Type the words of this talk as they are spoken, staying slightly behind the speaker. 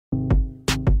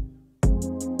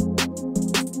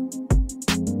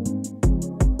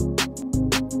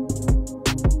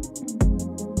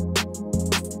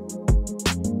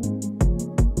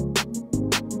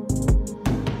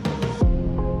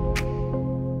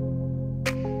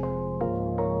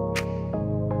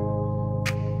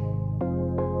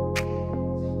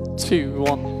2,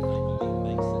 1.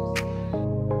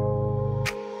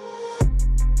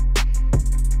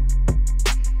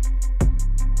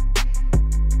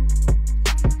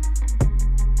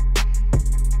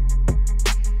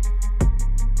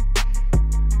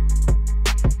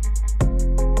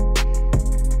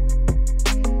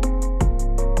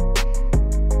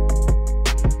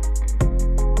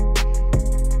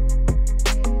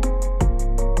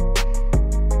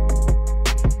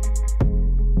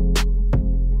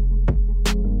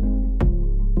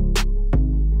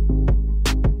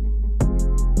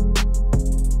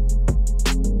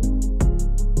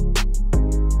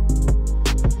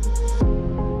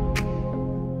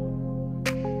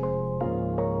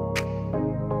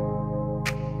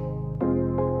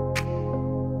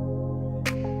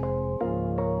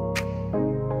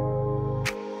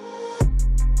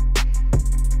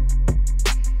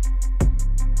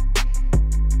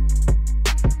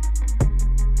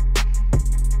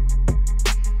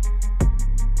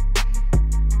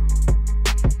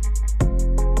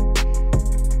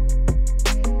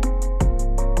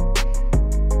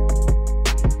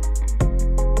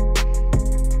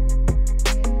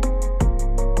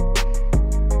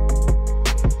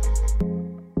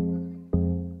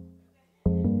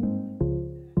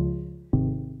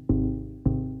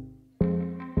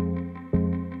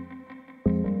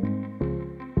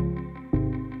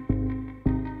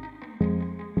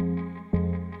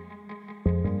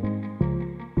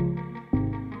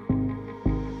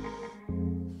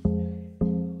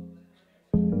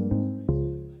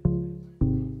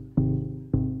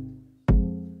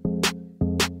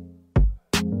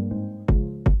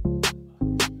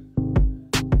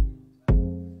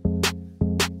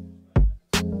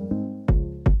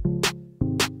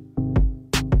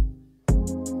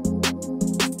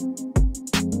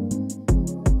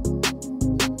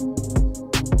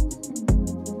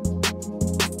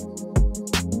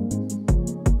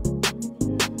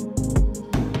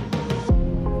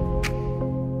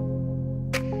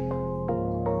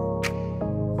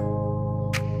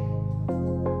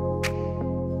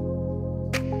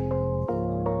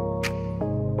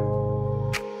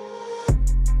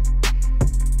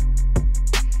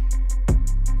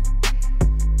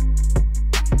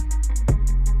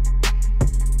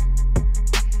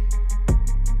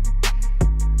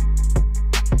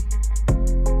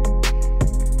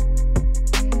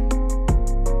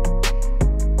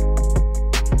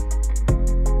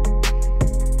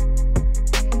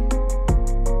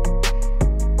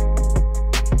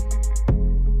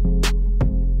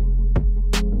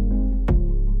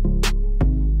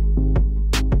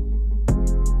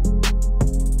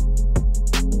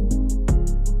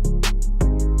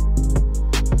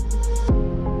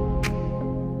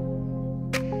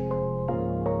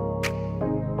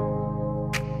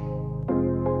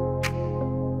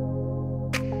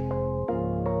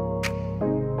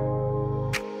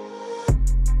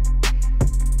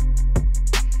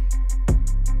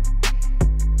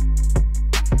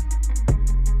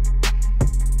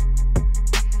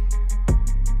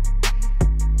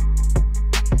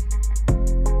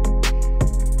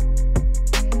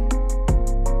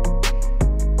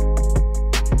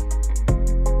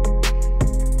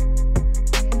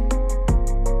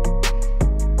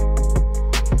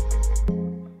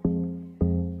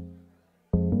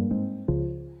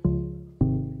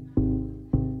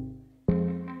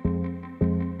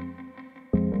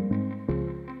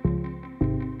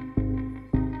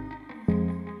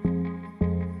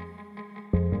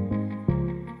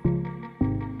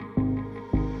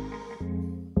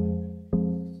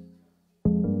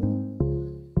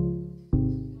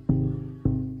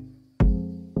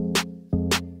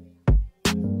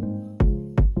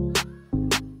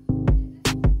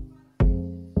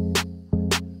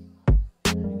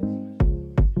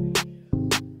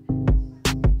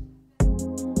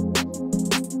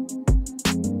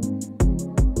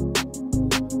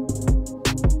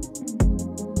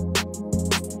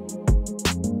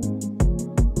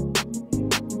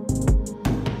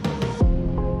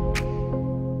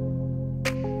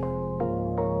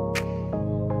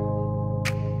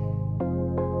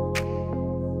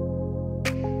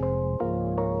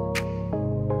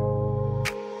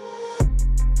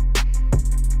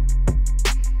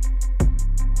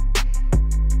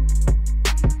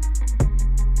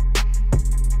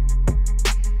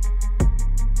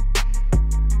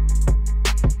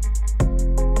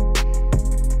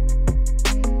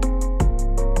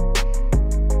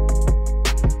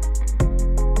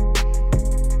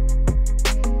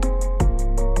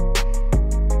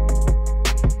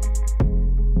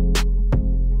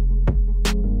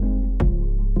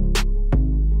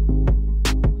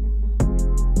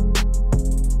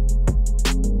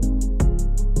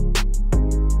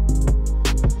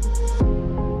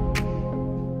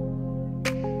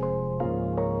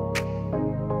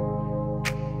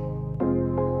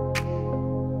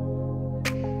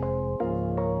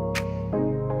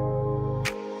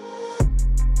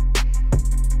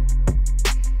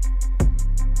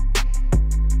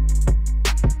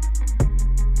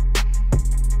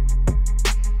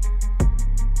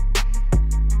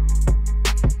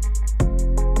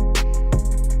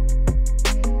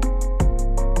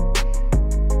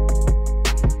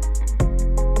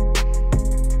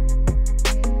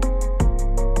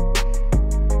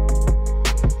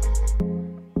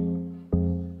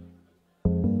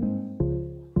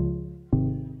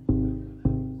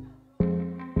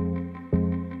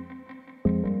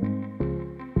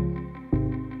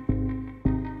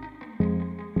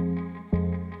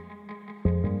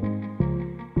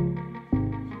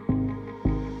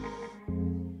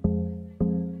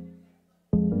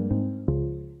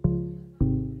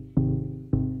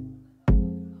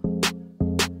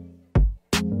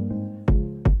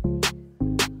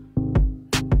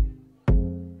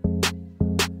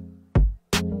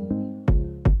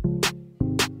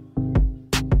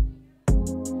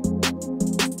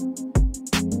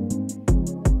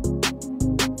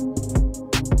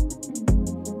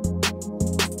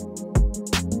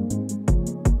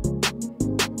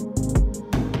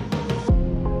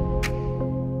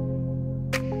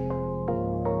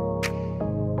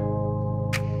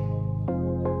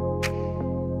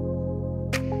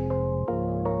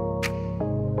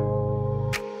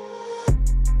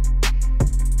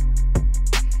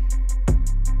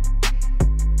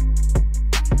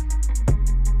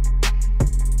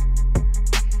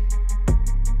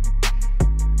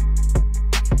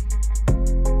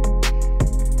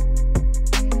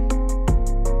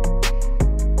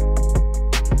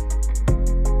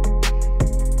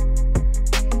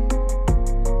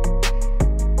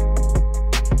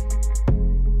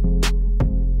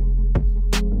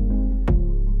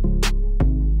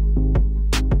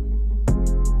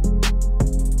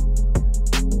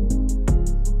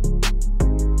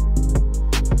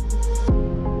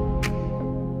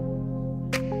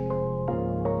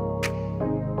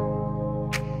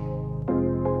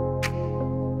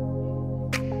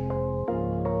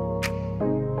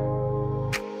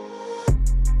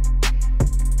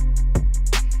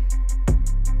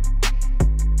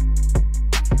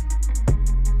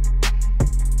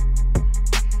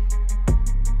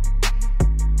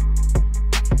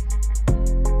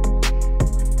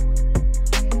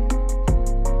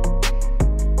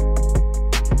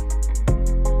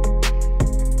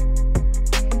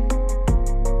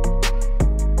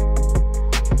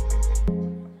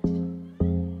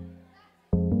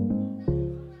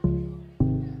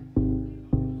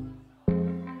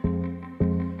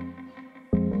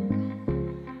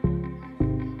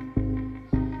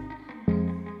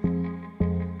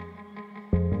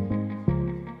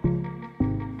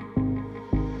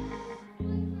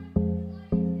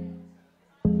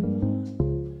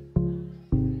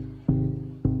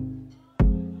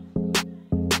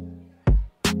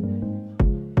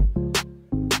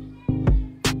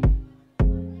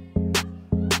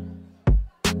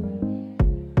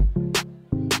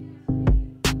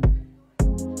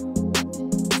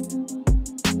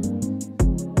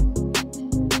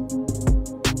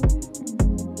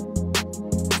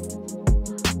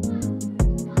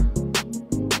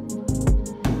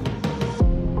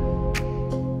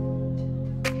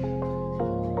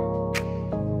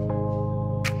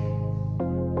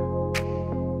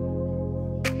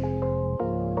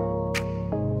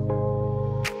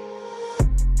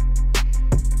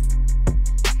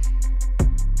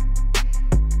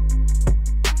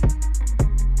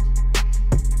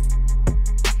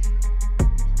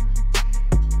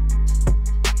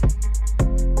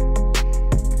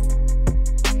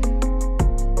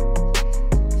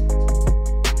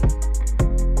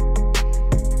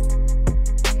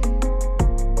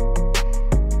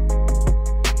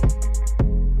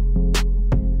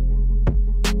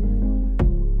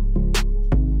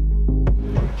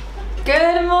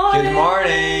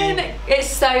 It's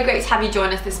so great to have you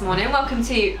join us this morning. Welcome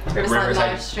to Riverside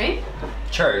live stream.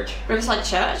 Church. Riverside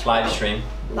Church. Live stream.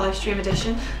 Live stream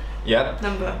edition. Yep.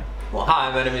 Number what?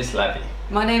 Hi, my name is Levy.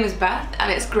 My name is Beth,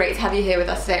 and it's great to have you here with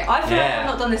us today. I feel like I've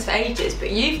not done this for ages, but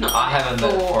you've not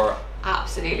done it for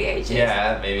absolutely ages.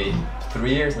 Yeah, maybe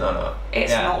 3 years? No.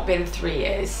 It's not been 3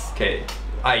 years. Okay,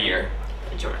 a year.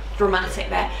 Dramatic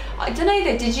there. I don't know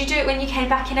though, did you do it when you came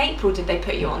back in April? Did they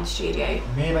put you on studio?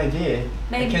 Maybe I did.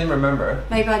 Maybe. I can't remember.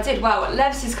 Maybe I did. Well,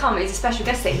 Levs has come, he's a special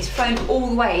guest today. He's flown all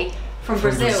the way from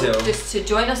Brazil just to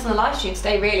join us on the live stream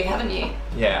today, really, haven't you?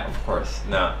 Yeah, of course.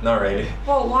 No, not really.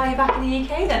 Well, why are you back in the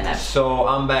UK then, Lev? So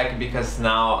I'm back because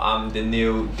now I'm the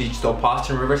new digital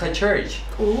pastor in Riverside Church.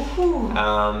 Ooh.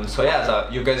 So yeah, so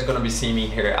you guys are gonna be seeing me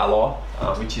here a lot,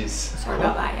 which is Sorry cool.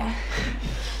 about that, yeah.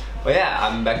 But yeah,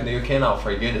 I'm back in the UK now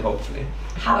for good, hopefully.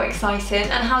 How exciting.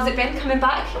 And how's it been coming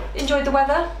back? Enjoyed the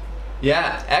weather?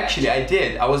 Yeah, actually I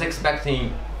did. I was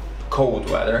expecting cold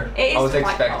weather. It is I was quite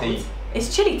expecting cold.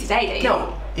 It's chilly today, don't you?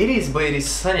 No, it is, but it is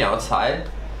sunny outside.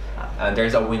 And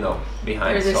there's a window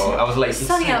behind, so I was like, it's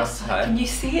sunny outside. Can you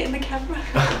see it in the camera?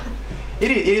 it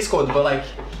is cold, but like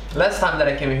last time that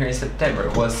I came here in September,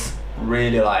 it was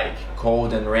really like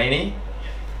cold and rainy.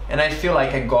 And I feel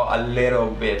like I got a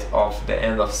little bit of the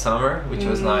end of summer, which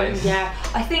was nice. Yeah,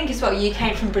 I think as well, you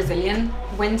came from Brazilian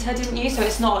winter, didn't you? So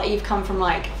it's not like you've come from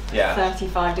like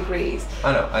 35 degrees.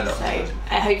 I know. So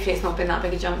hopefully it's not been that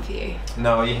big a jump for you.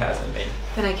 No, it hasn't been.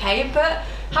 Been okay, but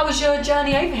how was your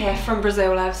journey over here from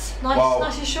Brazil, Levs?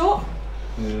 Nice and short?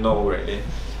 No, really.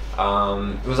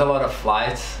 It was a lot of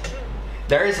flights.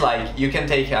 There is like, you can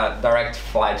take a direct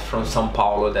flight from São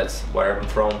Paulo, that's where I'm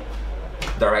from,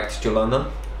 direct to London.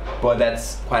 But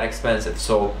that's quite expensive,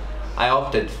 so I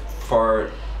opted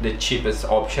for the cheapest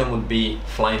option would be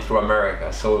flying through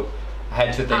America. So I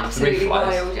had to take Absolutely 3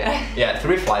 flights. Wild, yeah. Yeah,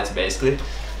 3 flights basically.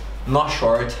 Not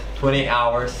short, 20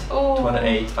 hours,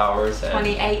 28 hours.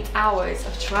 28 hours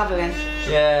of traveling.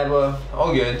 Yeah, but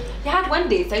all good. You had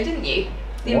Wendy's though, didn't you?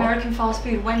 The American fast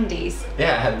food Wendy's.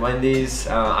 Yeah, I had Wendy's,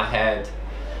 I had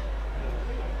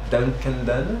Dunkin'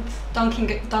 Donuts?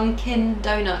 Dunkin'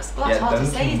 Donuts. Well, that's hard to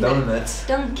say, isn't it?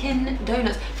 Dunkin'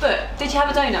 Donuts. But did you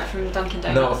have a donut from Dunkin'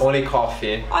 Donuts? No, only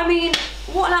coffee. I mean,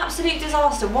 what an absolute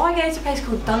disaster. Why go to a place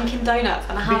called Dunkin' Donuts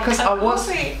and have because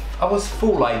coffee? I was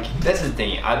full, like, that's the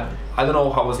thing. I don't know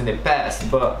how it was in the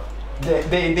past, but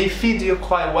they feed you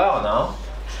quite well now.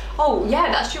 Oh,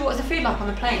 yeah, that's true. What's the food like on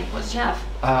the plane? What did you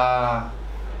have?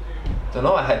 Don't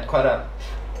know, I had quite a...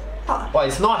 Well,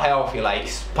 it's not healthy, like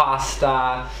it's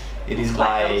pasta, it is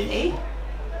like... Healthy.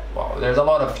 Well, there's a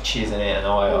lot of cheese in it and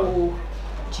oil. Ooh,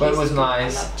 but it was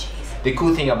nice. I love cheese. The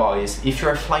cool thing about it is, if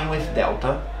you're flying with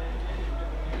Delta,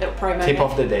 little promo tip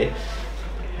of the day,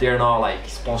 they're not like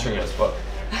sponsoring us, but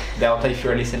Delta, if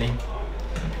you're listening.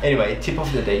 Anyway, tip of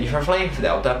the day, if you're flying with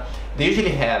Delta, they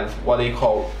usually have what they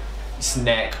call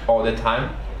snack all the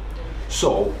time.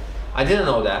 So, I didn't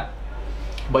know that,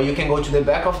 but you can go to the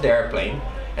back of the airplane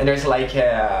and there's like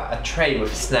a tray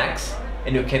with snacks,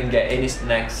 and you can get any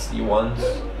snacks you want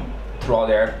throughout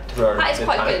there. That is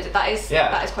quite good.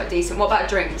 That is quite decent. What about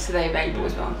drinks? Are they available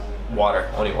as well?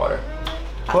 Water, only water.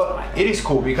 But it is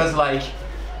cool because like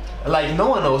no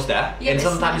one knows that, and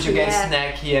sometimes you get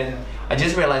snacky. And I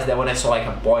just realized that when I saw like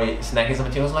a boy snacking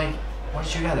something, I was like, "What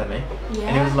did you get at me?" Yeah.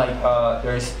 And he was like,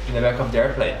 "There's in the back of the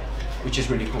airplane," which is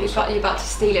really cool. You're about to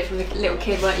steal it from the little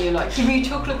kid, weren't you? Like, give me a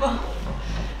chocolate bar.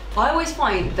 I always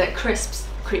find that crisps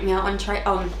creep me out on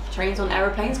trains, on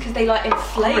aeroplanes, because they like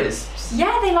inflate. Crisps?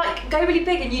 Yeah, they like go really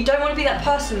big, and you don't want to be that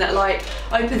person that like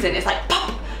opens it and it's like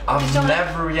pop. I've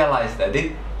never realized that.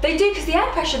 They do, because the air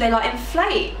pressure, they like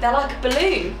inflate. They're like a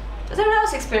balloon. Does anyone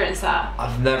else experience that?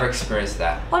 I've never experienced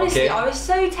that. Honestly, I was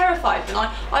so terrified when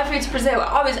I flew to Brazil.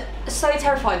 I was so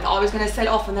terrified that I was going to set it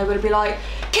off and they would be like,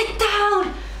 "Get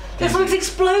down! Something's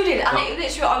exploded!" And it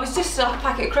literally, I was just like a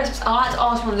packet of crisps, and I had to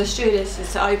ask one of the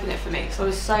stewardesses to open it for me because I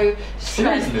was so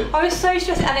stressed. Seriously? I was so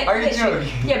stressed, and it Are you literally,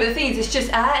 joking? yeah, but the thing is, it's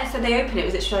just air, and so they open it,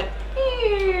 was literally like,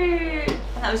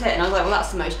 and that was it. And I was like, well,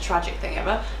 that's the most tragic thing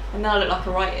ever. And then I look like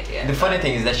a right idiot. The funny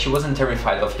thing is that she wasn't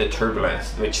terrified of the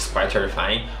turbulence, which is quite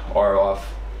terrifying, or of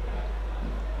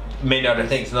many other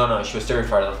things. No, she was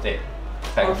terrified of the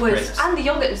pack of crisps. And the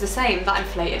yogurt was the same, that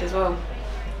inflated as well.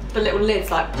 The little lids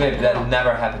like. That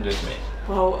never happened with me.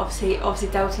 Well, obviously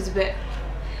Delta's a bit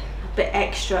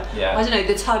extra. Yeah. I don't know,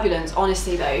 the turbulence,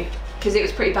 honestly though, because it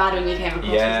was pretty bad when you came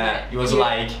across. Yeah, it was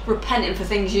like repenting for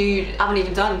things you haven't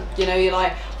even done. You know, you're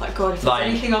like God, if there's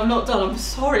anything I've not done, I'm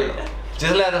sorry.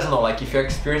 Just let us know, like if you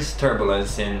experience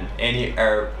turbulence in any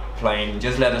airplane,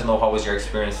 just let us know how was your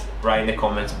experience, write in the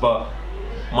comments. But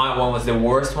My one was the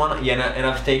worst one. Yeah, and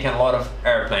I've taken a lot of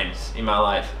airplanes in my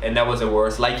life, and that was the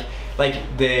worst. Like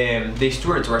the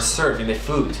stewards were serving the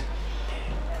food,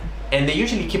 and they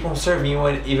usually keep on serving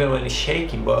even when it's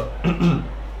shaking, but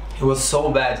it was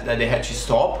so bad that they had to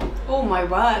stop. Oh my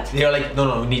word. They're like,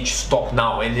 no, we need to stop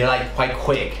now, and they're like quite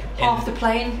quick. Half the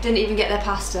plane didn't even get their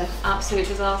pasta. Absolute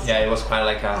disaster. Yeah, it was quite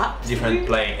like a different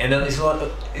plane, and then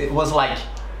it was like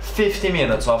 50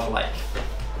 minutes of like,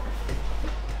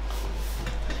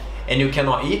 and you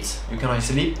cannot eat, you cannot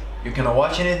sleep, you cannot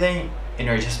watch anything, and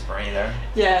you're just praying there.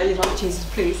 Yeah, you're like, Jesus,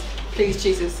 please,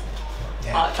 Jesus.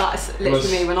 Yeah. That's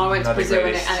literally me when I went to Brazil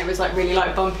and it was like really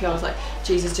like bumpy. I was like,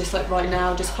 Jesus, just like right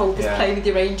now, just hold this plane with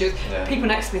your angels. Yeah. People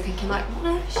next to me thinking like, what the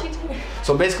hell is she doing?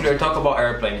 So basically, we're talking about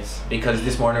airplanes because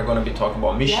this morning we're going to be talking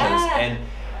about missions. And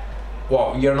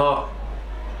well, you're not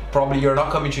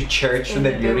coming to church to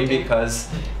the building because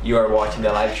you are watching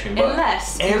the live stream. But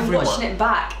unless you're watching it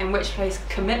back, in which case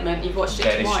commitment, you've watched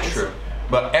it twice. That is true.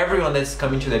 But everyone that's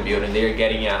coming to the building, they're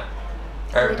getting a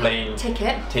airplane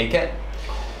ticket.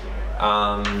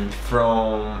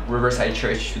 From Riverside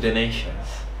Church to the nations.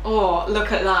 Oh,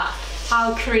 look at that.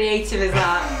 How creative is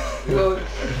that? Well,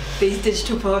 these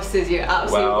digital posters, you're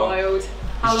absolutely wild.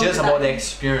 It's just about the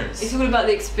experience. It's all about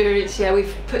the experience, yeah.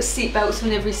 We've put seatbelts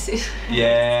on every seat.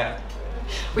 Yeah.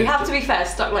 We have to be fair,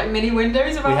 stuck like mini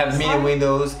windows around. We have mini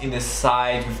windows in the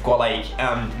side. We've got like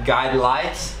guide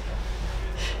lights.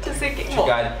 Just thinking,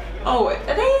 what? Oh, are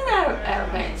they in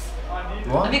aeroplanes?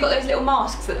 What? Have you got those little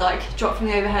masks that like drop from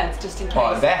the overhead just in case?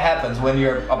 Oh, that happens when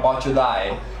you're about to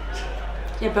die.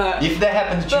 Yeah, but if that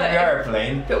happens to your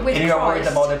airplane and you're worried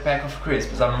about the pack of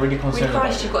crisps, I'm really concerned with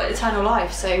Christ, you've got eternal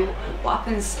life. So what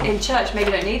happens in church?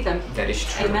 Maybe you don't need them. That is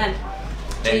true. Amen.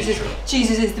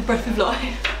 Jesus is the breath of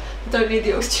life. Don't need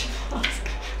the oxygen mask.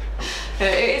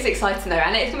 It is exciting though,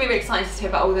 and it's going to be really exciting to hear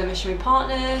about all the missionary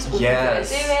partners, all the things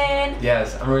they're doing.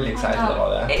 Yes, I'm really excited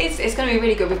about that. It's going to be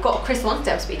really good. We've got Chris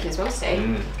Lonsdale speaking as well today.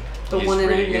 The one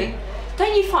and only. Good.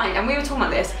 Don't you find, and we were talking about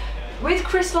this, with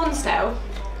Chris Lonsdale,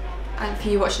 and for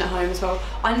you watching at home as well,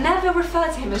 I never refer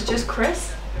to him as just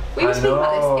Chris. We were speaking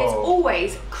about this, it's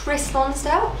always Chris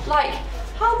Lonsdale. Like,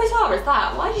 how bizarre is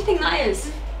that? Why do you think that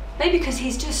is? Maybe because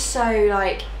he's just so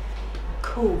like,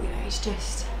 cool, you know, he's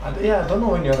just... I don't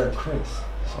know any other Chris,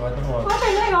 so I don't know.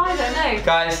 I don't know.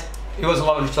 Guys, it was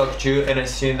lovely to talk to you, and I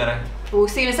see you in the next. We'll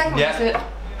see you in a second. Yeah.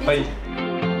 Bye.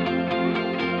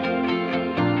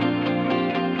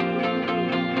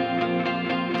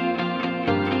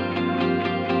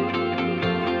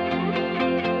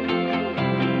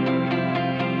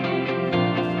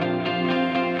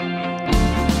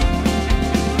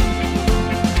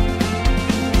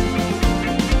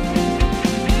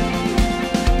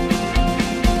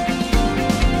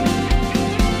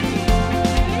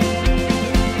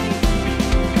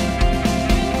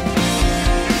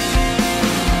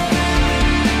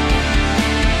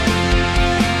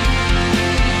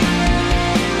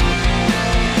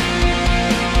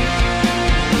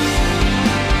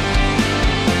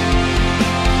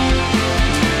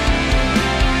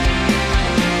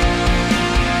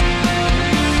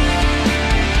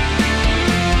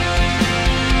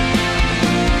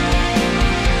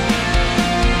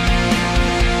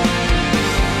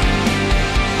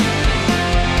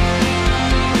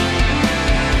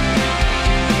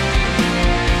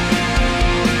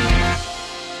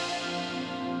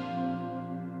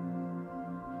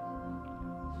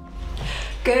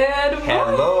 Good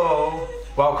morning. Hello.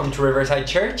 Welcome to Riverside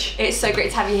Church. It's so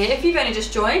great to have you here. If you've only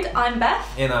just joined, I'm Beth.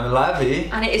 And I'm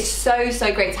Lavi. And it is so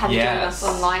great to have you join us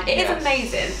online. It is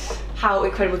amazing how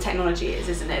incredible technology is,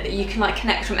 isn't it? That you can like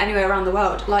connect from anywhere around the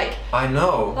world. Like I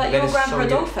know. Like your grandpa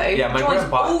Adolfo my joins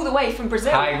grandpa all the way from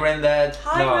Brazil. Hi granddad.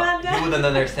 Hi granddad. You wouldn't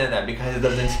understand that because he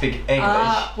doesn't speak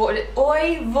English. What is it?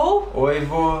 Oi vo? Oi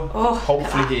vo. Oh,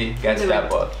 hopefully he gets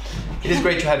that, but it is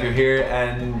great to have you here,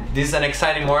 and this is an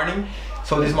exciting morning.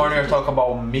 So this morning we're talking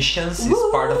about missions.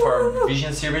 It's part of our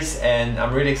vision series, and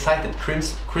I'm really excited.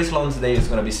 Chris Lonsdale is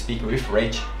going to be speaking with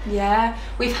Rach. Yeah,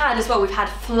 we've had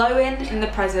flowing in the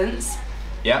presence,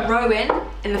 growing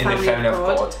in the family of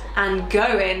God, and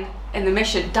going in the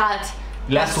mission. Dad.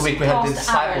 Last week we had the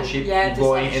discipleship,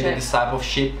 going in the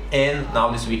discipleship, and now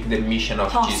this week the mission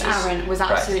of Jesus. Pastor Aaron was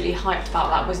absolutely hyped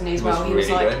about that, wasn't he, as well? He was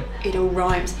really like, it all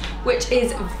rhymes, which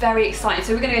is very exciting.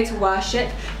 So we're going to go to worship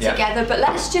together, but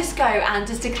let's just go and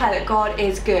just declare that God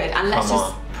is good, and let's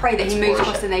just pray that He moves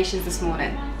across the nations this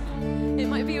morning. It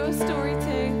might be your story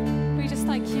too. We just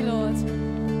thank you, Lord.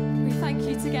 We thank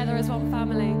you together as one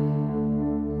family.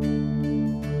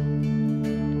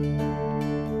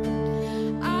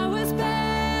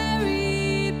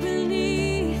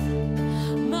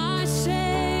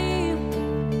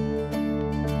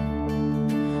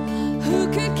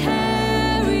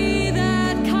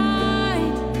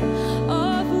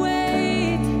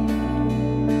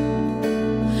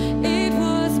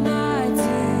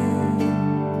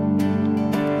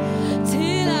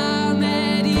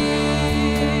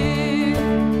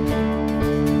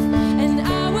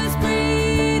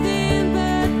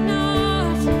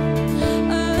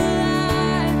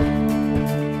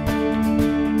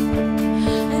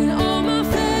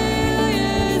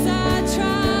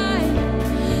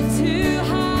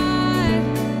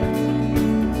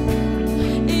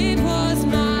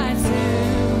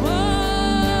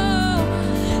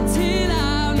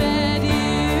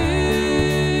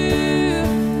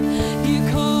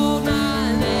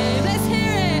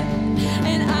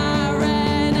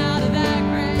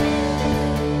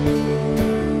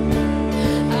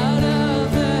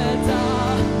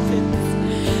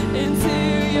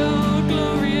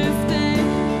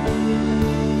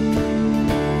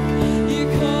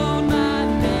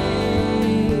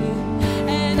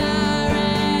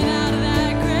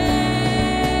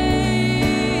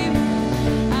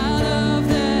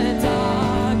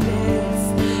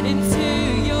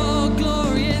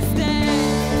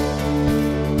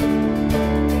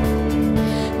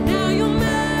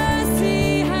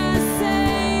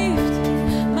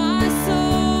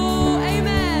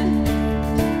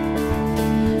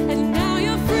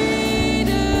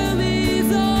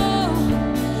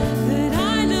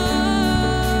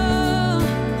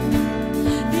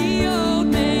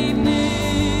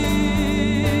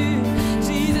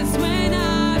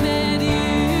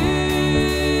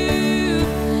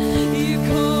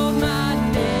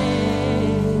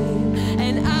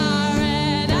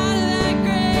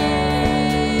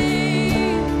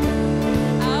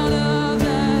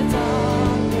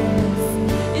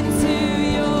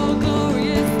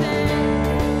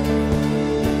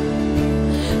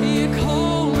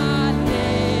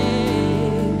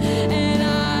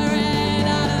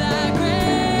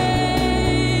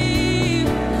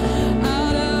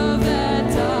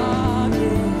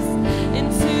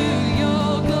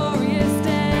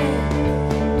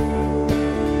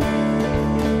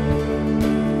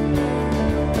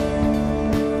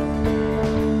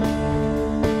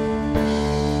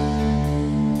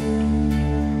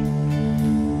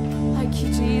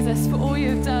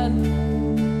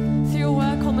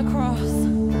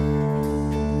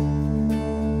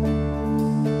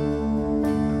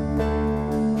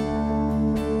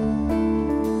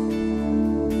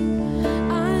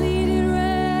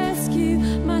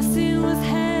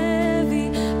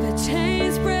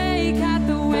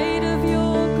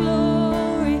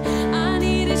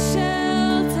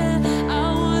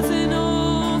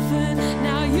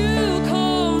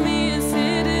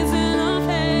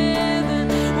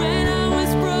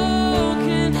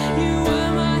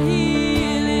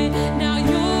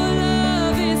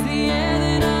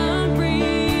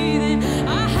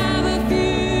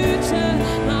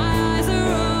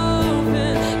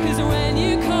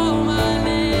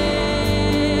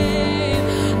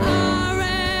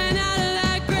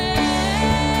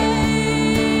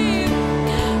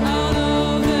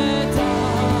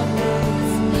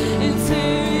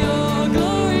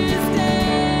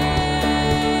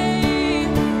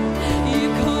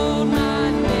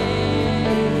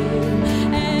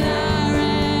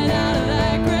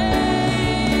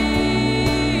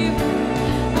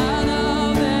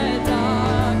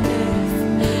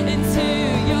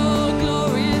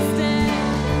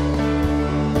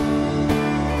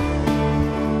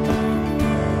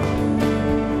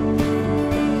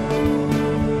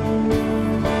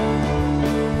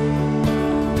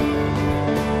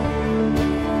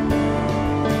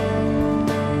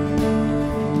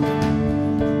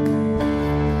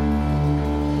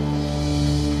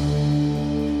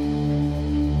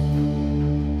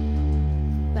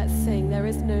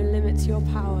 is no limit to your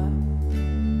power.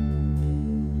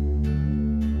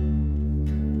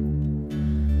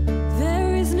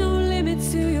 There is no limit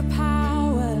to your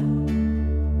power.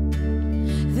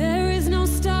 There is no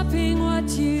stopping what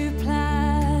you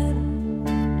plan.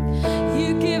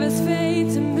 You give us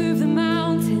faith to move the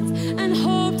mountains and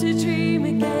hope to dream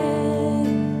again.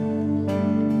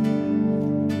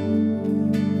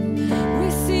 We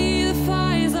see the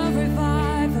fires of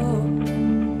revival,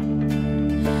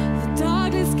 the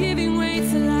darkness giving way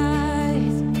to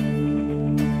light,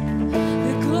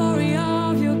 the glory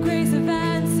of your grace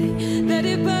advancing. Let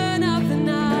it burn up the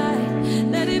night,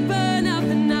 let it burn up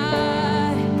the night.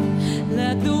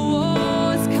 Let the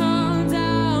walls come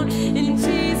down in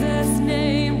Jesus'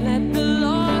 name. Let the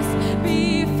lost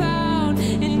be found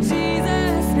in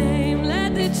Jesus' name.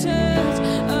 Let the church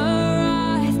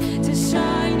arise to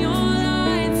shine your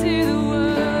light to the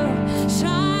world.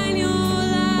 Shine your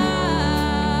light.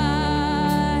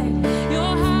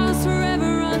 Your house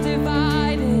forever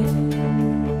undivided.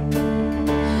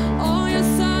 All your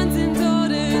sons and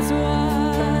daughters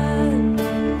one.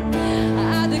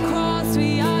 At the cross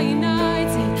we are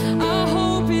united. Our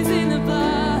hope is in the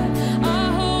blood.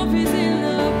 Our hope is in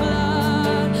the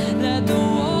blood. Let the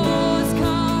walls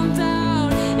come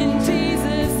down in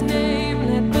Jesus' name.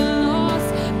 Let the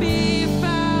lost be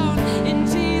found in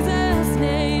Jesus'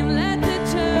 name. Let the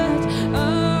church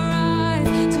arise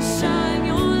to shine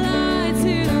your light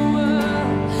to the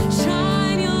world.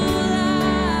 Shine your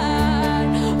light.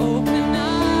 Open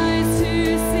eyes to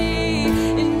see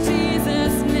in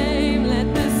Jesus' name. Let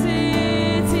the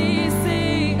city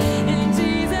sing in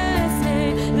Jesus'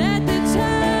 name. Let the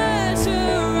church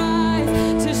arise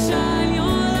to shine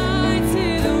your light to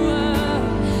the world.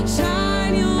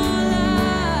 Shine your light.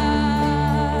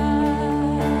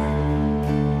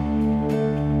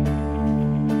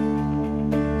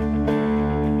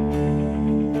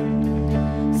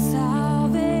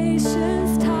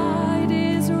 Salvation's tide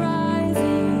is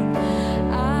rising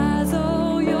as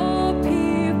all your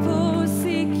people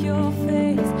seek your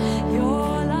face.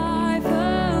 Your life a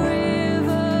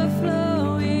river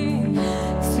flowing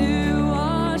to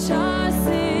wash our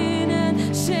sin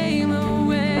and shame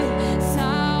away.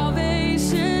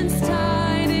 Salvation's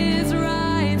tide is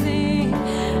rising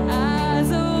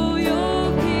as all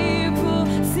your people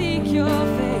seek your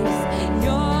face.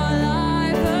 Your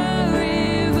life a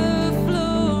river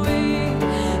flowing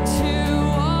to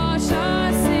wash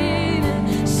our sin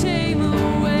and shame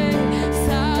away.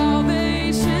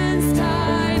 Salvation's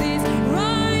tide is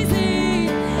rising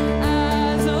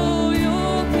as all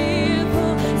your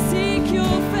people seek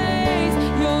your face.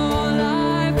 Your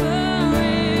life a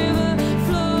river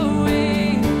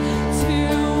flowing to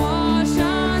wash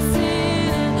our sin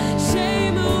and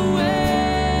shame away.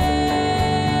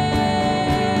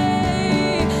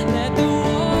 Let the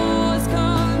walls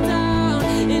come down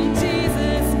in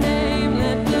Jesus' name.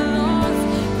 Let the lost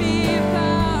be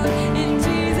found in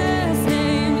Jesus'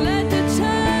 name. Let the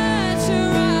church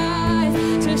arise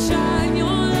to shine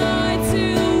your light to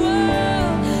the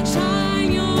world.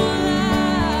 Shine your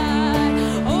light.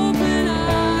 Open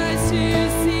eyes to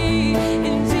see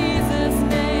in Jesus'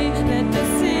 name. Let the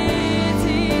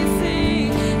city sing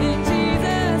in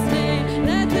Jesus' name.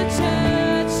 Let the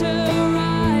church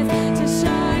arise to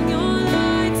shine your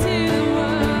light to the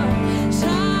world.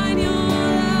 Shine your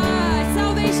light.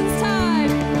 Salvation's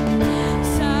tide.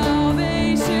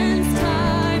 Salvation's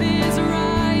tide is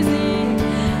rising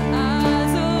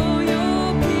as all your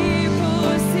people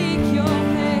seek your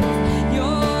face.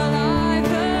 Your life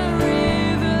a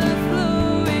river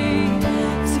flowing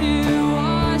to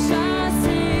wash our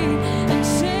sin and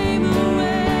shame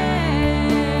away.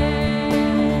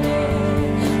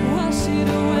 Wash it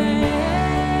away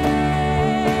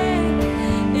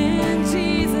in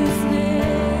Jesus'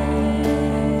 name.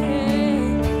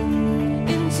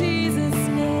 In Jesus'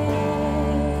 name.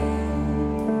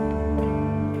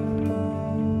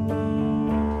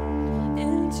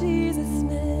 In Jesus'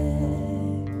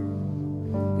 name.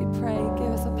 We pray,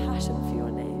 give us a passion for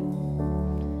your name.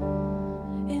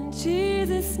 In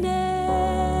Jesus' name.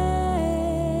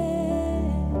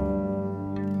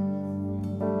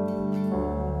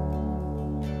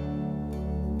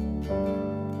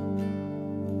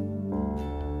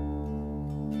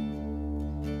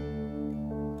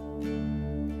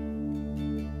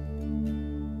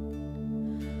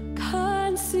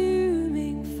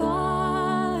 Consuming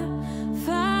fire,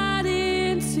 fan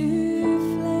into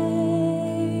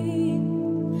flame,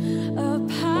 a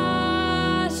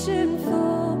passion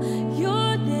for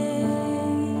your name.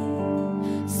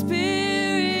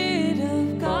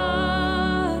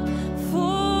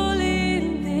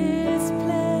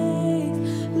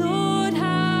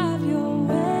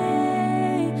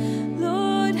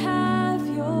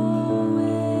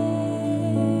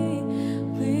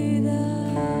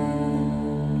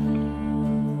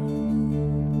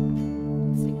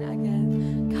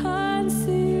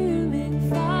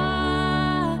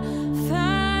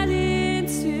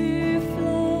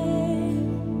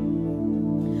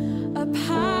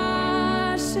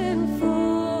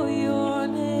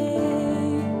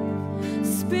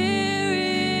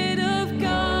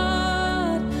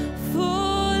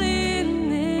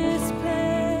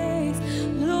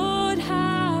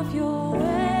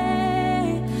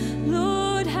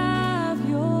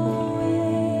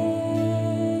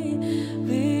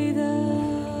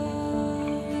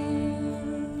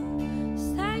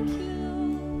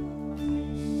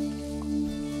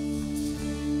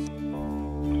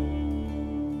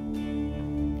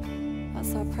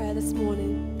 this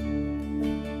morning.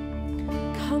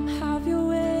 Come have your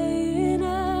way in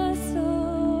us,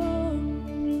 Lord.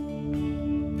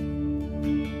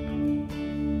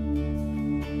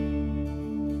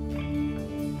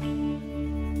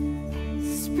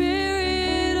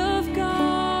 Spirit of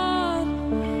God,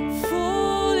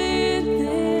 fall in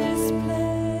this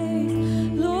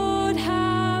place. Lord,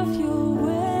 have your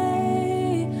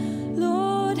way.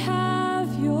 Lord,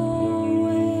 have your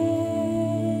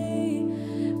way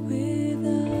with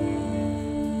us.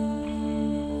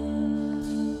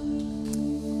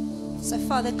 So,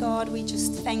 Father God, we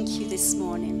just thank you this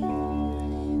morning.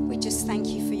 We just thank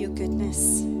you for your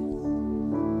goodness.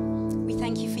 We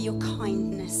thank you for your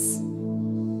kindness.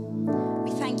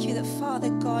 We thank you that, Father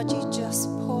God, you just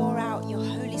pour out your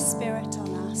Holy Spirit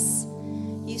on us.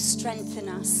 You strengthen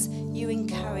us. You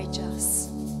encourage us.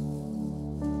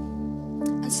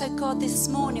 And so, God, this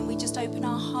morning we just open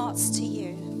our hearts to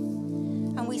you.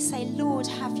 And we say, Lord,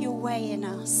 have your way in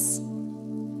us.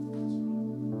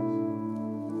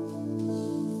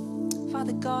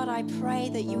 Father God, I pray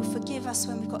that you will forgive us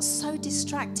when we've got so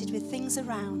distracted with things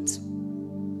around.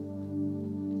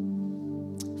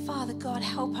 Father God,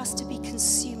 help us to be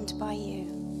consumed by you,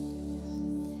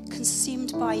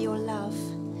 consumed by your love,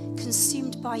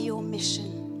 consumed by your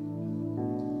mission.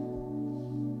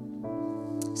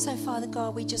 So, Father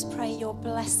God, we just pray your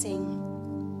blessing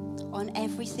on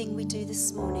everything we do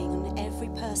this morning, on every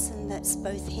person that's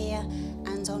both here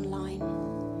and online.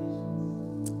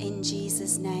 In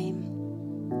Jesus' name.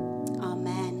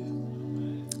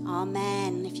 Amen.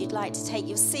 Amen. If you'd like to take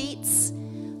your seats,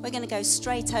 we're going to go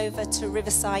straight over to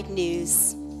Riverside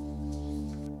News.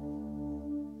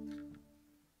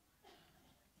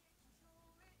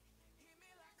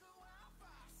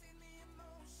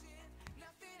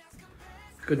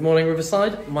 Good morning,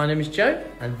 Riverside. My name is Joe,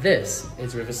 and this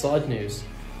is Riverside News.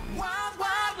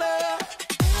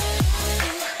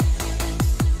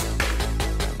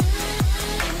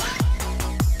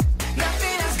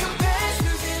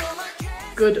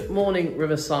 Good morning,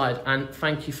 Riverside, and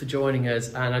thank you for joining us.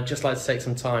 And I'd just like to take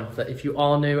some time that if you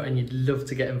are new and you'd love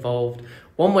to get involved,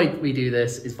 one way we do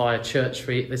this is via Church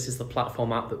Street. This is the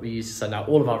platform app that we use to send out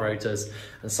all of our rotas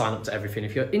and sign up to everything.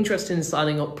 If you're interested in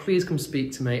signing up, please come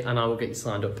speak to me and I will get you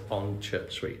signed up on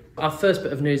Church Street. Our first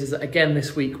bit of news is that again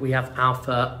this week we have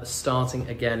Alpha starting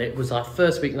again. It was our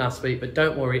first week last week, but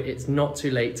don't worry, it's not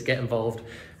too late to get involved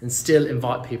and still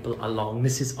invite people along.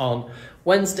 This is on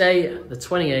Wednesday the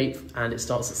 28th and it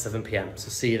starts at 7 p.m, so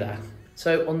see you there.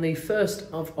 So on the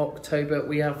 1st of October,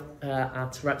 we have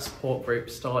our Tourette support group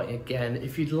starting again.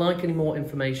 If you'd like any more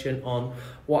information on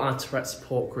what our Tourette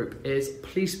support group is,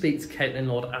 please speak to Caitlin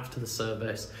Lord after the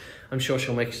service. I'm sure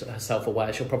she'll make herself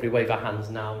aware. She'll probably wave her hands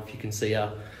now if you can see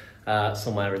her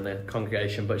somewhere in the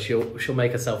congregation, but she'll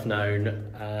make herself known,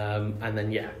 and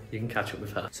then yeah, you can catch up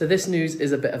with her. So this news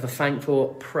is a bit of a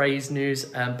thankful praise news.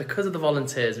 Because of the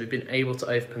volunteers, we've been able to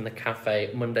open the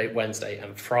cafe Monday, Wednesday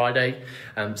and Friday,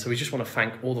 so we just want to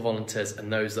thank all the volunteers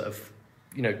and those that have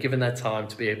given their time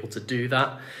to be able to do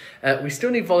that. We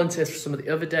still need volunteers for some of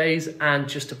the other days and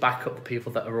just to back up the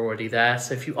people that are already there.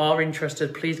 So if you are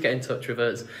interested, please get in touch with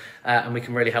us and we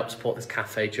can really help support this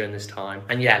cafe during this time.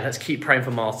 And yeah, let's keep praying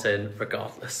for Martin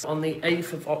regardless. On the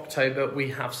 8th of October, we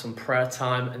have some prayer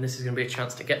time and this is going to be a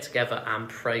chance to get together and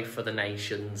pray for the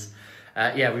nations.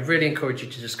 Yeah, we really encourage you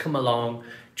to just come along,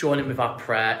 join in with our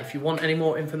prayer. If you want any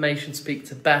more information, speak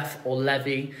to Beth or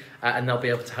Levy and they'll be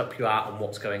able to help you out on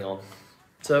what's going on.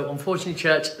 So unfortunately,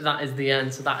 church, that is the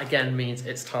end. So that again means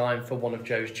it's time for one of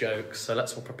Joe's jokes. So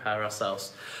let's all prepare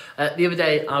ourselves. The other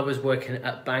day I was working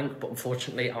at bank, but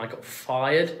unfortunately I got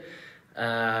fired.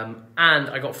 And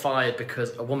I got fired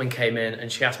because a woman came in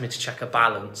and she asked me to check her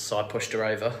balance. So I pushed her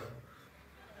over.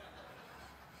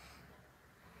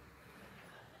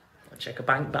 I check a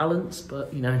bank balance,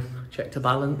 but I checked her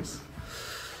balance.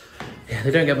 Yeah, they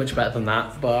don't get much better than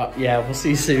that. But yeah, we'll see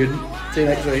you soon. See you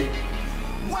next week.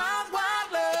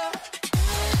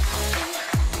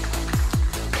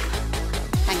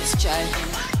 Joe.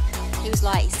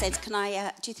 He said, can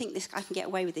I, do you think I can get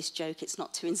away with this joke? It's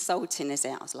not too insulting, is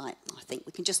it? I was like, I think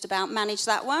we can just about manage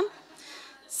that one.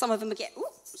 Some of them are getting,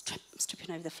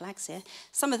 stripping over the flags here.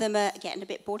 Some of them are getting a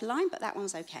bit borderline, but that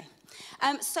one's okay.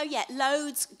 So yeah,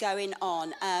 loads going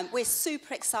on. We're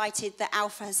super excited that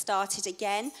Alpha has started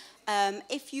again.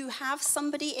 If you have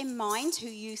somebody in mind who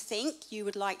you think you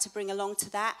would like to bring along to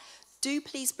that, do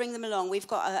please bring them along. We've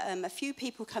got a few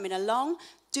people coming along.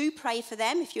 do pray for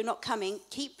them. If you're not coming,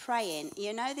 keep praying.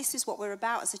 You know, this is what we're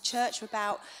about as a church. We're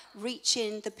about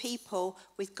reaching the people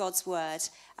with God's word.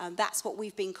 That's what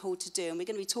we've been called to do, and we're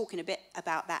going to be talking a bit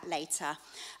about that later.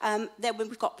 Then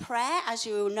we've got prayer, as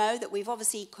you all know, that we've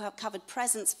obviously covered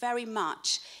presence very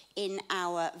much in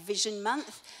our Vision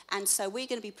Month, and so we're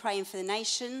going to be praying for the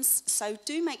nations, so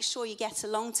do make sure you get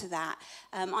along to that.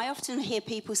 I often hear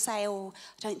people say, oh,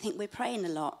 I don't think we're praying a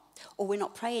lot, or we're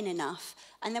not praying enough,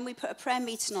 and then we put a prayer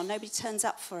meeting on, nobody turns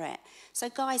up for it. So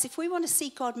guys, if we want to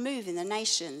see God move in the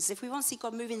nations, if we want to see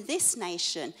God move in this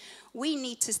nation, we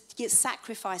need to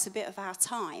sacrifice a bit of our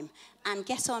time and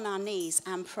get on our knees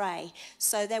and pray.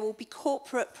 So there will be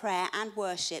corporate prayer and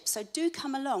worship. So do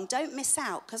come along. Don't miss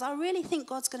out, because I really think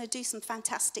God's going to do some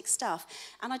fantastic stuff.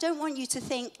 And I don't want you to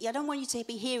think, I don't want you to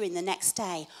be hearing the next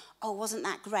day, oh, wasn't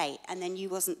that great? And then you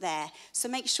wasn't there. So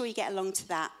make sure you get along to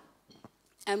that.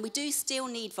 And we do still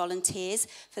need volunteers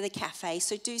for the cafe,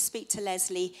 so do speak to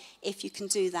Leslie if you can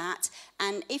do that.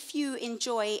 And if you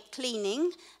enjoy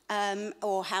cleaning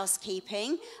or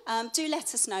housekeeping, do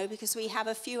let us know, because we have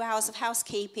a few hours of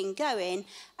housekeeping going,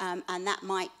 and that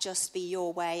might just be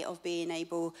your way of being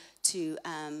able to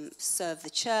serve the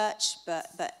church, but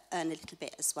earn a little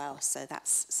bit as well. So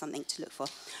that's something to look for.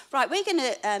 Right, we're going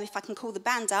to, if I can call the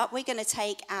band up, we're going to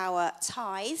take our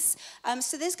tithes.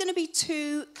 So there's going to be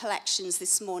two collections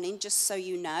this morning, just so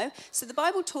you know. So the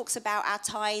Bible talks about our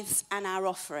tithes and our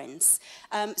offerings.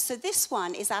 So this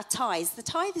one is our tithes. The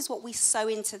tithe is what we sow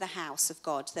into the house of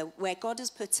God, where God has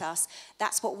put us.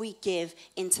 That's what we give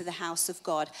into the house of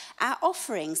God. Our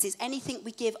offerings is anything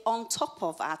we give on top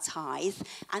of our tithe,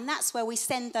 and that's where we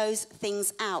send those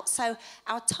things out. So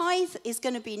our tithe is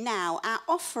going to be now. Our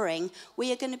offering,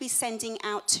 we are going to be sending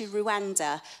out to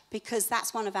Rwanda, because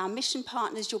that's one of our mission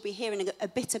partners. You'll be hearing a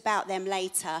bit about them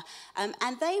later.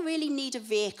 And they really need a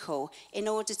vehicle in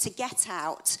order to get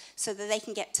out, so that they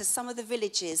can get to some of the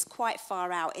villages quite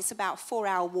far out. It's about a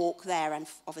 4-hour walk there, and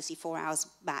obviously 4 hours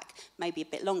back, maybe a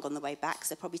bit long on the way back, because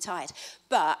they're probably tired.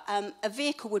 But a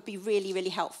vehicle would be really, really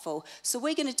helpful. So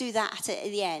we're going to do that at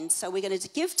the end. So we're going to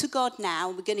give to God now.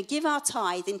 We're going to give our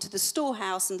tithe into the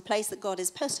storehouse and the place that God has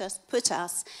put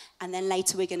us. And then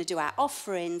later we're going to do our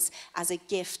offerings as a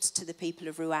gift to the people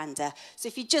of Rwanda. So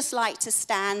if you'd just like to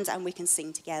stand, and we can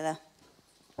sing together.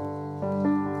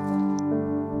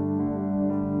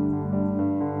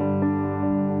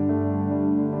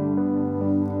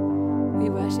 We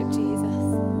worship Jesus,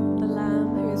 the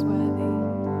Lamb who is worthy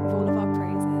of all of our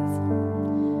praises.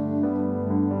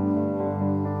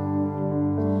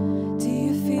 Do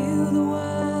you feel the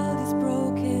world is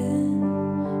broken?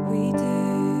 We do.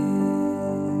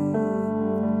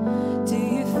 Do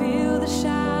you feel the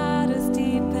shadows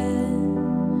deepen?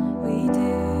 We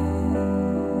do.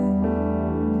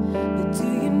 But do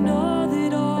you know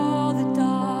that all the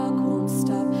dark won't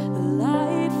stop the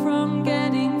light from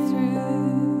getting through?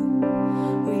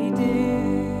 We do.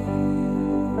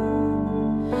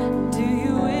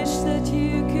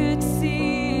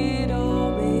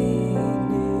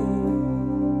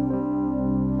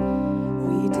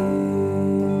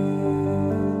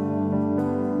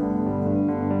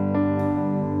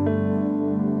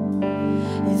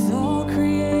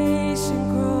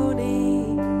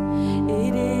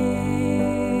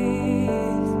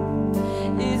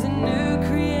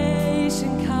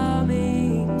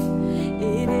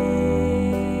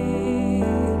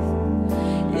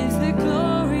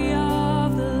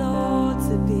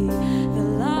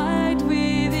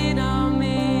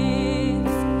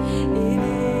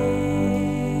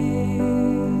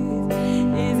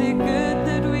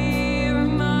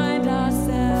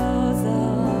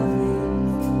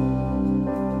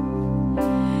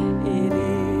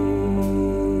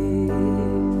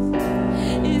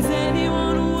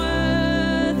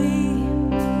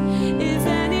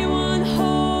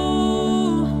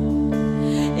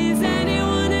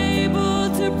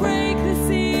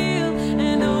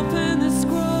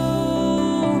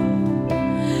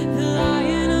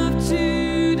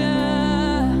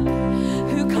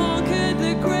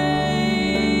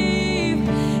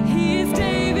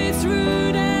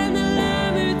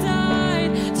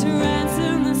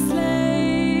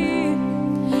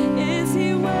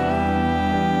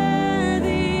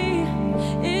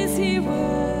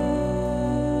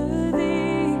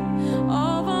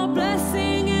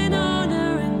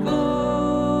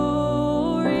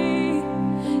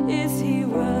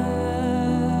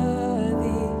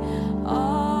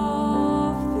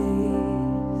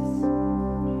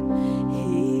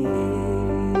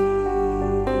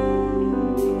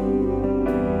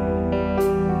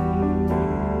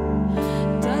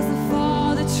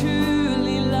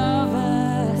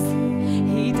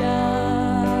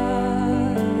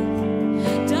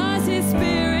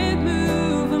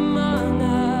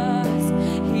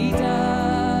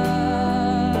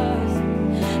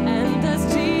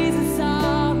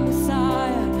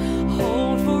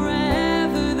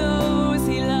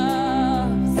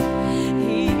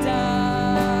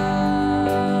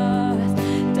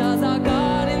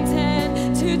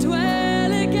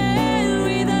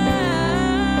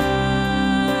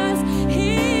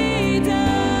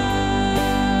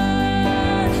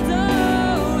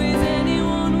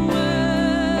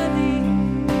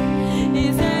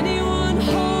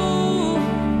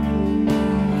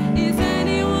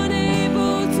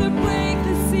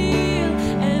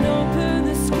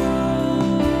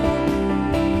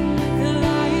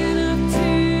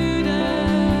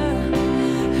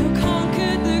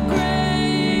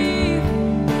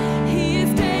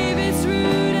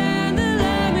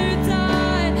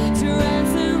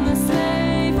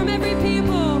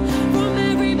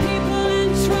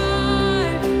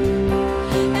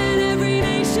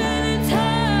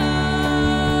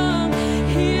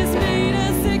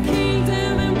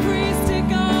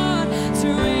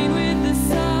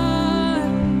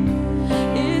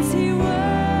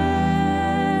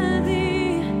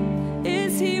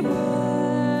 he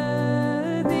worthy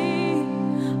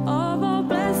of all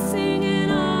blessing and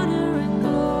honor and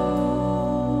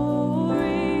glory?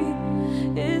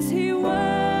 Is he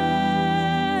worthy?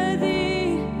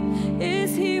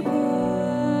 Is he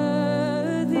worthy?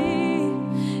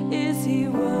 Is he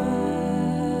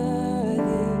worthy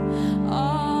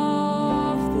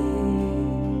of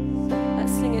these?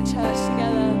 Let's sing it, church,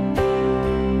 together.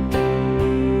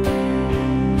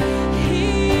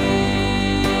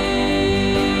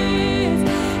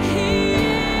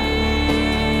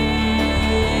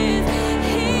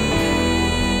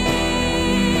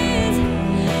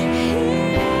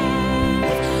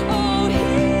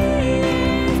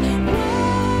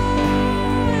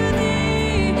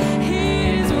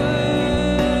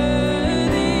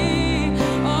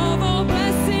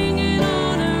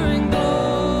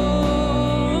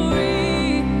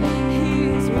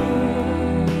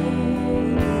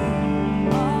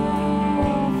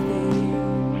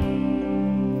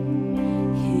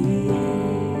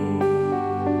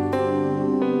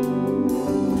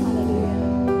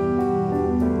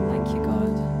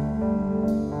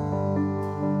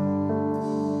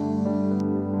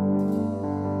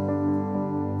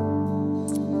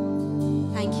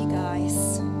 Thank you,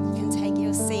 guys. You can take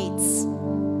your seats.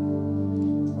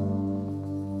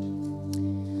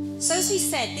 So as we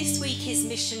said, this week is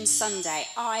Mission Sunday.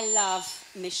 I love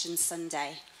Mission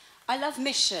Sunday. I love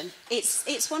mission.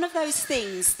 It's one of those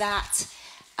things that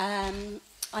I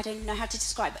don't know how to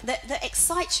describe it, that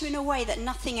excites you in a way that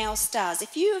nothing else does.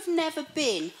 If you have never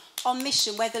been on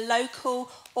mission, whether local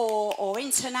or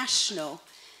international,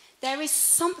 there is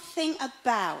something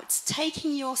about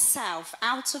taking yourself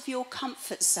out of your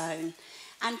comfort zone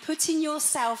and putting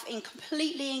yourself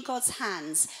completely in God's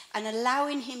hands and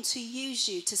allowing him to use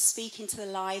you to speak into the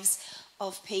lives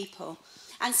of people.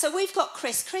 And so we've got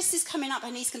Chris. Chris is coming up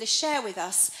and he's going to share with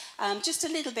us just a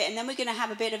little bit, and then we're going to have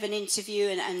a bit of an interview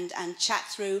and chat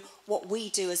through what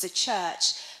we do as a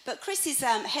church. But Chris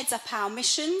heads up our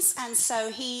missions, and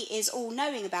so he is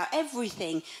all-knowing about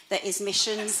everything that is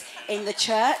missions in the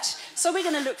church. So we're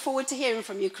going to look forward to hearing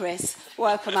from you, Chris.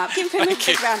 Welcome up. Give him a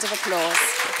big round of applause.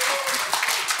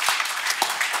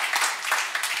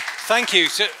 Thank you.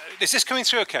 So, is this coming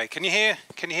through okay? Can you hear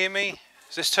me?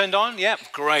 Is this turned on? Yeah,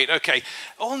 great. Okay.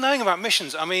 All knowing about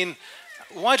missions. I mean,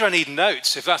 why do I need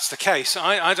notes if that's the case?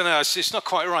 I don't know. It's not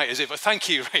quite right, is it? But thank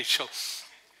you, Rachel.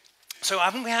 So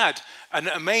haven't we had an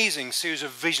amazing series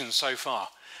of visions so far?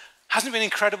 Hasn't it been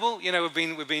incredible? You know, we've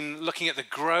been looking at the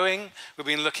growing, we've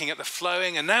been looking at the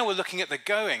flowing, and now we're looking at the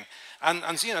going.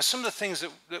 And you know, some of the things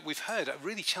that we've heard have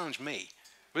really challenged me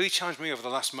over the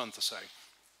last month or so.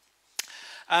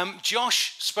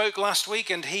 Josh spoke last week,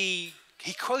 and he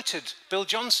quoted Bill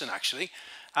Johnson, actually.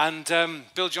 And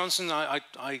Bill Johnson,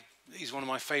 he's one of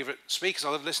my favourite speakers. I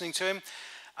love listening to him.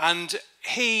 And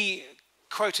he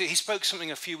spoke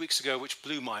something a few weeks ago which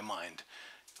blew my mind.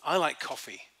 I like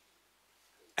coffee.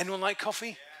 Anyone like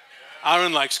coffee? Yeah.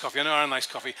 Aaron likes coffee. I know Aaron likes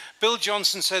coffee. Bill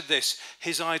Johnson said this: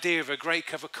 his idea of a great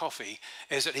cup of coffee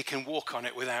is that he can walk on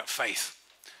it without faith.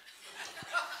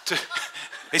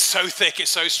 It's so thick, it's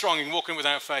so strong, you can walk on it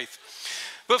without faith.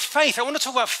 But faith, I want to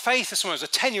talk about faith this morning.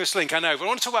 It's a tenuous link, I know, but I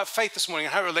want to talk about faith this morning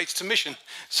and how it relates to mission.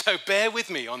 So bear with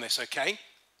me on this, okay?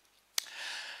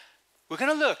 We're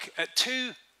going to look at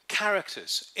two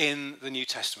characters in the New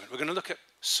Testament. We're going to look at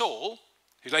Saul,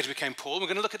 who later became Paul. We're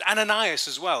going to look at Ananias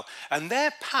as well. And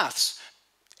their paths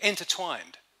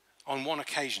intertwined on one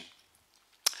occasion.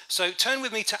 So turn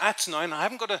with me to Acts 9. I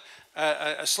haven't got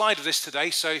a slide of this today,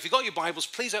 so if you've got your Bibles,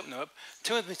 please open them up.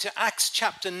 Turn with me to Acts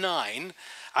chapter 9.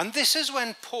 And this is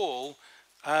when Paul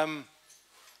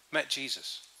met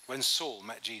Jesus, when Saul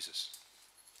met Jesus.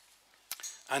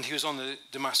 And he was on the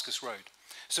Damascus road.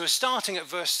 So we're starting at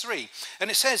verse 3. And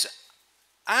it says,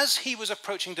 as he was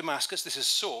approaching Damascus, this is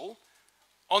Saul,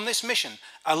 on this mission,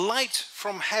 a light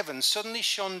from heaven suddenly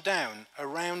shone down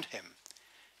around him.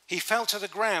 He fell to the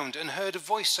ground and heard a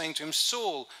voice saying to him,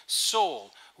 Saul,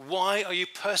 Saul, why are you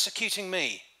persecuting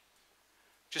me?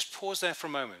 Just pause there for a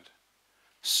moment.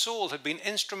 Saul had been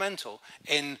instrumental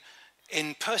in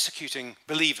persecuting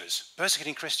believers,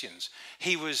 persecuting Christians.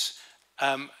 He was,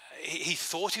 he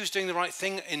thought he was doing the right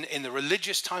thing in the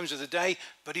religious times of the day,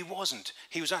 but he wasn't.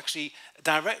 He was actually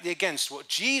directly against what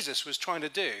Jesus was trying to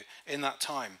do in that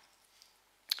time.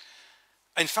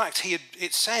 In fact,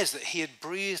 it says that he had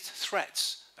breathed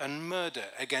threats and murder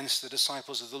against the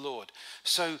disciples of the Lord.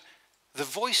 So the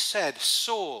voice said,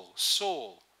 Saul,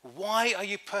 Saul, why are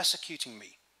you persecuting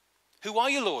me? Who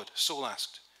are you, Lord? Saul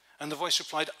asked. And the voice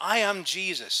replied, I am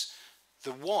Jesus,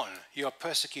 the one you are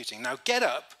persecuting. Now get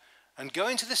up and go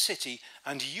into the city,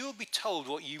 and you will be told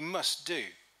what you must do.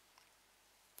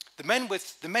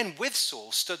 The men with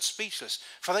Saul stood speechless,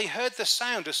 for they heard the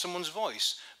sound of someone's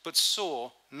voice, but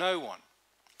saw no one.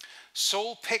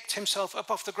 Saul picked himself up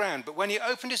off the ground, but when he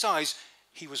opened his eyes,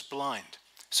 he was blind.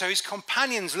 So his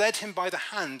companions led him by the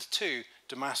hand to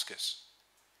Damascus.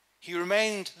 He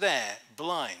remained there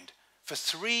blind for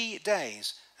 3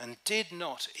 days and did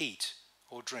not eat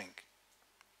or drink.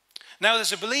 Now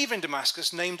there's a believer in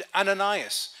Damascus named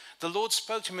Ananias. The Lord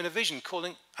spoke to him in a vision,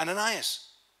 calling, "Ananias."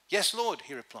 "Yes, Lord,"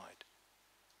 he replied.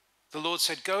 The Lord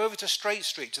said, "Go over to Straight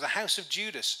Street, to the house of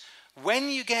Judas. When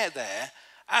you get there,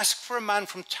 ask for a man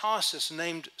from Tarsus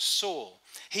named Saul.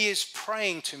 He is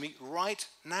praying to me right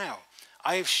now.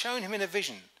 I have shown him in a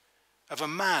vision of a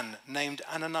man named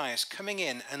Ananias coming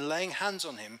in and laying hands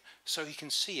on him so he can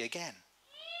see again."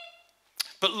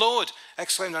 "But Lord,"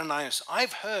 exclaimed Ananias,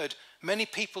 "I've heard many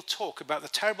people talk about the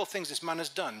terrible things this man has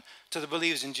done to the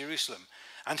believers in Jerusalem.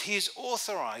 And he's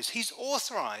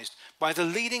authorized by the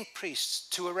leading priests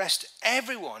to arrest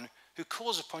everyone who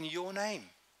calls upon your name."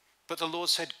 But the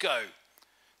Lord said, "Go,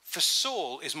 for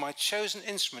Saul is my chosen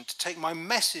instrument to take my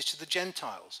message to the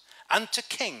Gentiles and to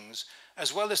kings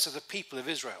as well as to the people of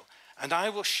Israel. And I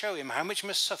will show him how much he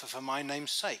must suffer for my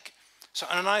name's sake." So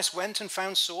Ananias went and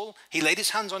found Saul. He laid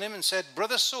his hands on him and said,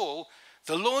 "Brother Saul,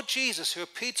 the Lord Jesus, who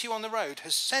appeared to you on the road,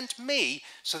 has sent me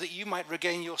so that you might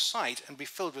regain your sight and be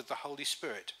filled with the Holy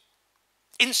Spirit."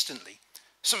 Instantly,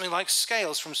 something like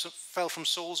scales fell from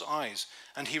Saul's eyes,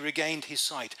 and he regained his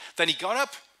sight. Then he got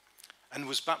up and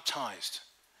was baptized.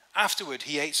 Afterward,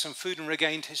 he ate some food and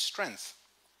regained his strength.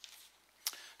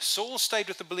 Saul stayed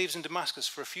with the believers in Damascus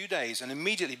for a few days and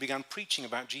immediately began preaching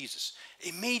about Jesus.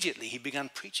 Immediately he began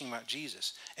preaching about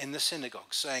Jesus in the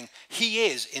synagogue, saying, "He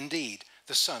is indeed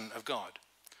the Son of God."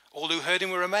 All who heard him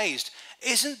were amazed.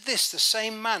 "Isn't this the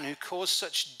same man who caused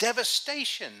such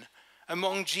devastation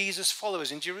among Jesus'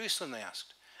 followers in Jerusalem?" they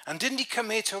asked. "And didn't he come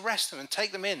here to arrest them and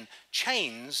take them in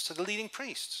chains to the leading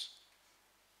priests?"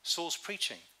 Saul's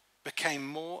preaching became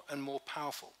more and more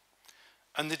powerful,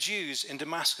 and the Jews in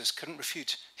Damascus couldn't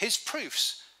refute his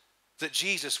proofs that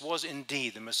Jesus was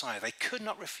indeed the Messiah. They could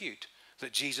not refute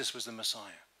that Jesus was the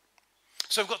Messiah.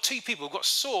 So we've got two people. We've got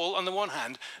Saul on the one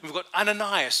hand, and we've got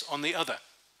Ananias on the other.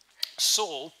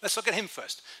 Saul, let's look at him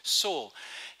first. Saul,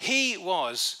 he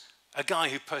was a guy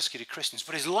who persecuted Christians,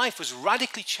 but his life was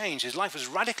radically changed. His life was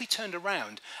radically turned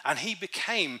around, and he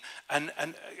became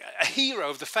a hero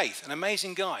of the faith, an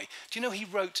amazing guy. Do you know he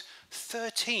wrote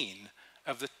 13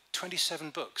 of the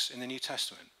 27 books in the New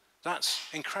Testament? That's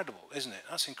incredible, isn't it?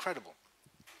 That's incredible.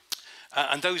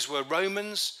 And those were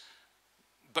Romans,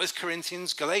 both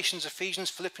Corinthians, Galatians, Ephesians,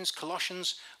 Philippians,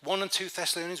 Colossians, 1 and 2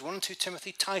 Thessalonians, 1 and 2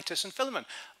 Timothy, Titus, and Philemon.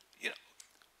 You know,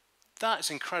 that is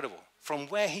incredible. From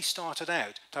where he started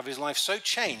out, to have his life so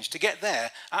changed, to get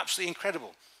there, absolutely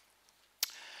incredible.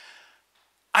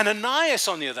 Ananias,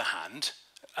 on the other hand,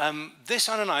 this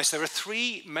Ananias, there are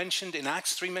 3 mentioned in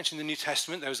Acts, 3 mentioned in the New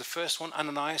Testament. There was the first one,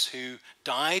 Ananias, who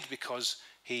died because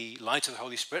he lied to the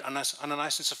Holy Spirit.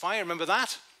 Ananias and Sapphira, remember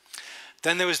that?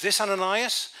 Then there was this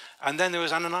Ananias, and then there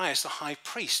was Ananias, the high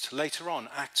priest, later on,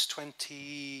 Acts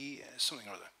 20, something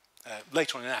or other.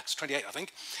 Later on in Acts 28, I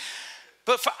think.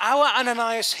 But for our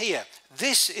Ananias here,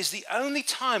 this is the only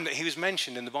time that he was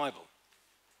mentioned in the Bible.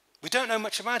 We don't know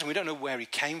much about him. We don't know where he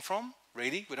came from,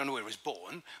 really. We don't know where he was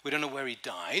born. We don't know where he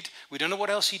died. We don't know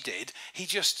what else he did. He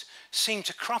just seemed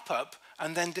to crop up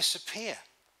and then disappear.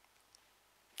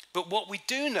 But what we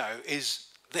do know is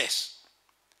this.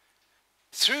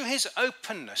 Through his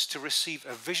openness to receive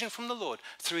a vision from the Lord,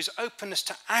 through his openness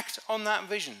to act on that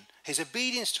vision, his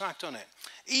obedience to act on it,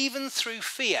 even through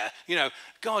fear,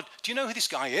 God, do you know who this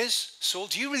guy is? Saul,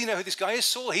 do you really know who this guy is?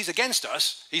 Saul, he's against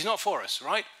us. He's not for us,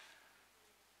 right?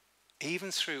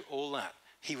 Even through all that,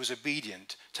 he was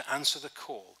obedient to answer the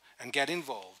call and get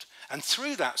involved. And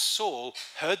through that, Saul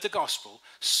heard the gospel.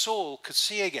 Saul could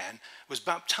see again, was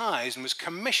baptized, and was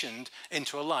commissioned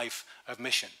into a life of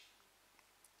mission.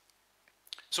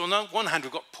 So on one hand,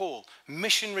 we've got Paul,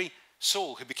 missionary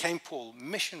Saul, who became Paul,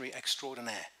 missionary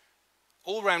extraordinaire.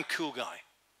 All-round cool guy.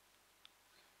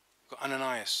 We've got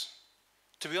Ananias.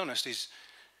 To be honest, he's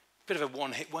a bit of a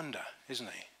one-hit wonder, isn't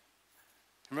he?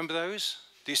 Remember those?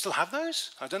 Do you still have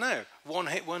those? I don't know.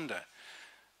 One-hit wonder.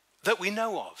 That we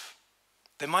know of.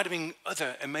 There might have been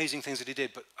other amazing things that he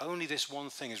did, but only this one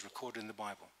thing is recorded in the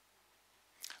Bible.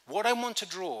 What I want to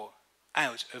draw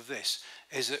out of this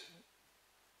is that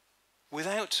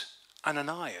without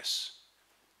Ananias,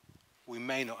 we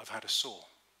may not have had a Saul.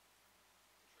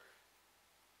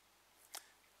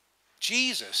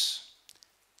 Jesus,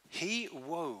 he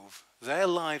wove their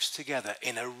lives together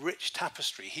in a rich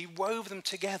tapestry. He wove them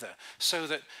together so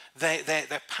that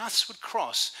their paths would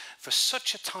cross for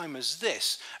such a time as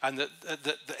this, and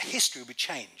that history would be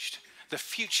changed. The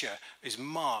future is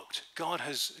marked. God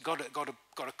has got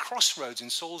a crossroads in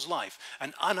Saul's life,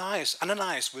 and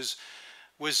Ananias was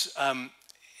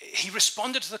he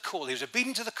responded to the call. He was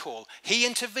obedient to the call. He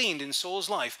intervened in Saul's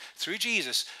life through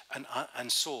Jesus,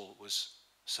 and Saul was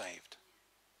saved.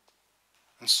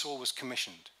 And Saul was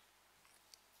commissioned.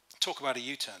 Talk about a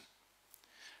U-turn.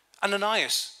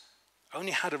 Ananias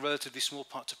only had a relatively small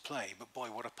part to play, but boy,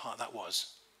 what a part that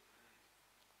was.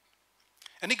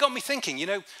 And it got me thinking,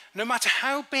 no matter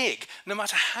how big, no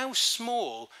matter how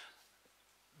small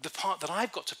the part that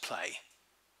I've got to play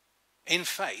in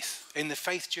faith, in the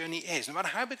faith journey is, no matter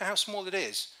how big or how small it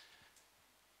is,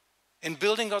 in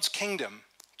building God's kingdom,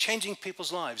 changing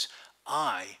people's lives,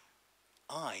 I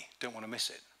don't want to miss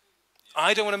it.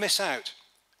 I don't want to miss out.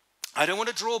 I don't want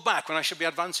to draw back when I should be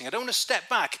advancing. I don't want to step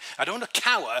back. I don't want to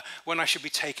cower when I should be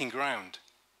taking ground.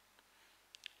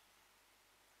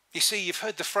 You see, you've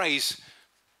heard the phrase,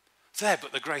 there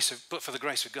but for the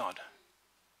grace of God.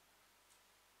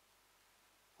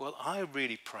 Well, I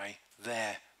really pray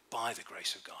there by the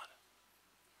grace of God.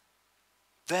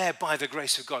 There by the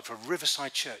grace of God for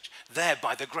Riverside Church. There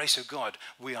by the grace of God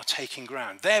we are taking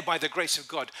ground. There by the grace of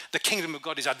God the kingdom of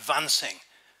God is advancing.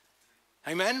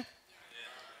 Amen?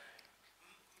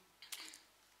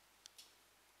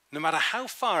 No matter how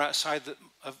far outside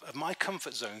of my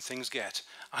comfort zone things get,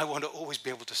 I want to always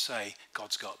be able to say,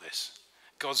 God's got this.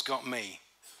 God's got me.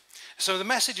 So the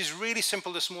message is really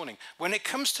simple this morning. When it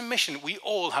comes to mission, we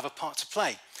all have a part to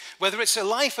play. Whether it's a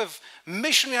life of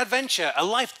missionary adventure, a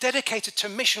life dedicated to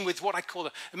mission with what I call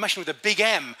a mission with a big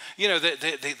M,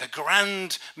 the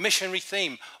grand missionary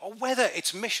theme, or whether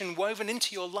it's mission woven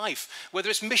into your life, whether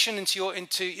it's mission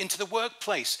into the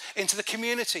workplace, into the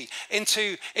community,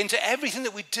 into everything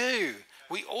that we do,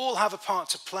 we all have a part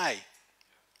to play.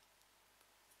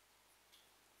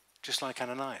 Just like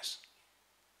Ananias.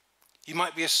 You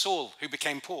might be a Saul who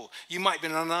became Paul. You might be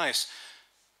an Ananias.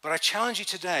 But I challenge you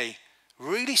today,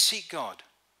 really seek God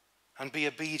and be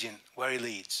obedient where he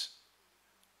leads.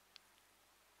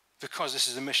 Because this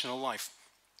is a missional life.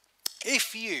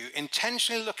 If you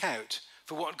intentionally look out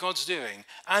for what God's doing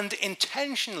and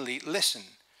intentionally listen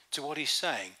to what he's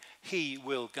saying, he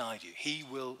will guide you. He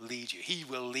will lead you. He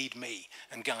will lead me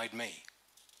and guide me.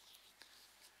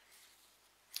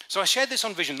 So I shared this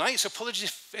on Vision Night, so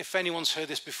apologies if anyone's heard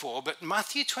this before, but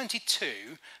Matthew 22,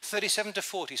 37 to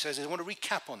 40 says, I want to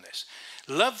recap on this.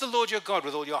 Love the Lord your God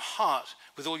with all your heart,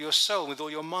 with all your soul, with all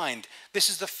your mind. This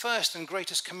is the first and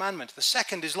greatest commandment. The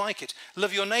second is like it.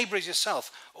 Love your neighbor as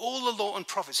yourself. All the law and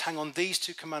prophets hang on these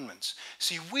two commandments.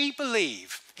 See, we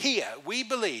believe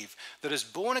that as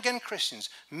born-again Christians,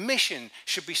 mission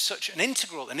should be such an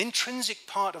integral, an intrinsic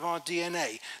part of our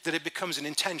DNA that it becomes an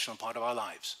intentional part of our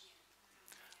lives.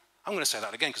 I'm going to say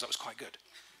that again because that was quite good.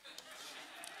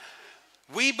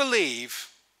 We believe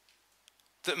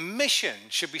that mission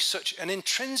should be such an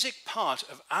intrinsic part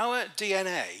of our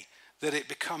DNA that it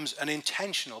becomes an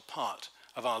intentional part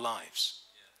of our lives.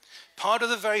 Part of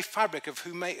the very fabric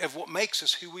of what makes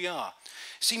us who we are.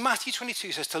 See, Matthew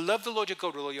 22 says to love the Lord your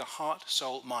God with all your heart,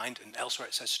 soul, mind, and elsewhere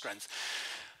it says strength.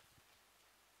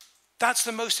 That's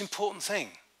the most important thing.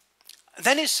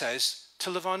 Then it says to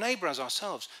love our neighbor as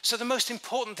ourselves. So the most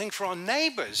important thing for our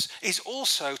neighbors is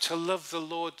also to love the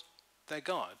Lord their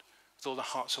God with all the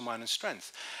heart, soul, mind, and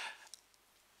strength.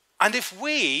 And if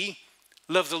we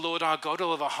love the Lord our God with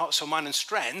all of our heart, soul, mind, and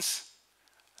strength,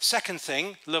 second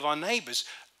thing, love our neighbors,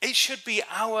 it should be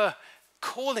our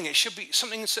calling. It should be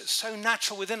something that's so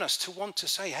natural within us to want to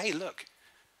say, hey, look,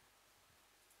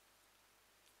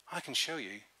 I can show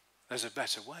you there's a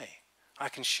better way. I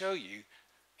can show you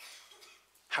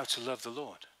how to love the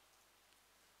Lord.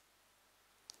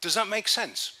 Does that make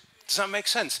sense? Does that make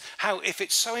sense? How if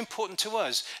it's so important to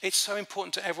us, it's so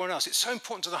important to everyone else. It's so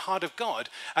important to the heart of God.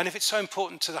 And if it's so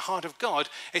important to the heart of God,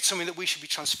 it's something that we should be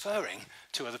transferring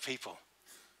to other people.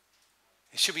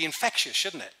 It should be infectious,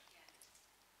 shouldn't it?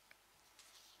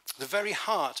 The very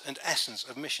heart and essence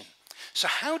of mission. So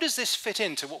how does this fit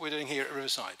into what we're doing here at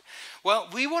Riverside? Well,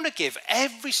 we want to give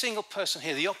every single person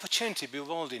here the opportunity to be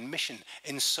involved in mission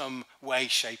in some way,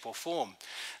 shape or form.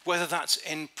 Whether that's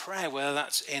in prayer, whether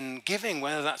that's in giving,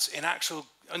 whether that's in actual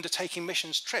undertaking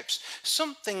missions trips.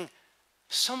 Something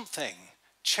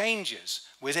changes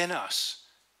within us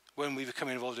when we become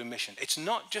involved in mission. It's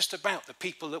not just about the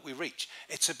people that we reach.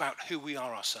 It's about who we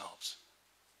are ourselves.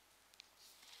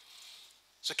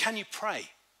 So can you pray?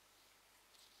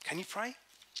 Can you pray?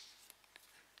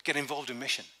 Get involved in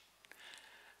mission.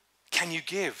 Can you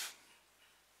give?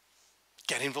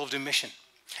 Get involved in mission.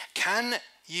 Can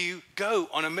you go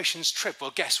on a missions trip?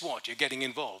 Well, guess what? You're getting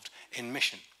involved in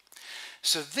mission.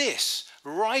 So this,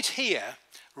 right here,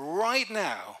 right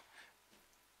now,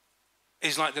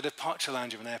 is like the departure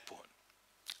lounge of an airport.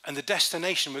 And the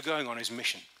destination we're going on is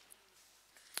mission.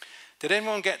 Did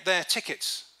anyone get their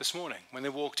tickets this morning when they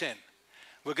walked in?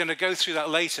 We're going to go through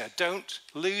that later. Don't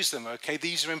lose them, okay?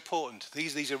 These are important.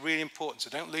 These are really important,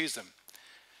 so don't lose them.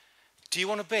 Do you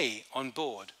want to be on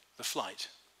board the flight?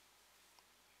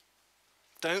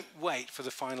 Don't wait for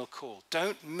the final call.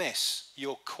 Don't miss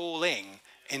your calling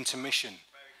into mission.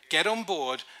 Get on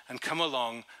board and come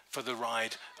along for the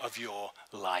ride of your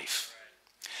life.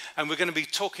 And we're going to be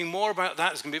talking more about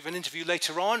that. There's going to be an interview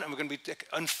later on, and we're going to be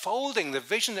unfolding the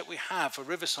vision that we have for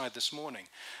Riverside this morning.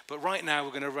 But right now,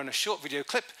 we're going to run a short video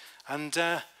clip and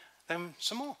then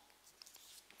some more.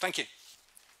 Thank you.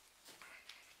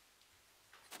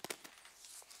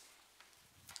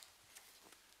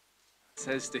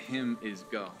 Says to him is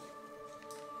go.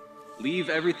 Leave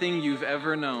everything you've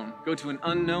ever known. Go to an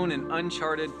unknown and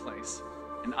uncharted place,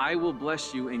 and I will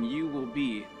bless you, and you will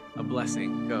be a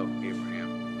blessing. Go,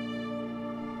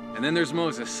 Abraham. And then there's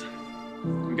Moses.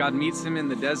 God meets him in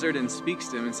the desert and speaks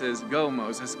to him and says, go,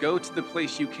 Moses, go to the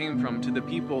place you came from, to the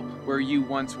people where you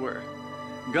once were.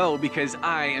 Go, because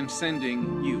I am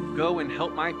sending you. Go and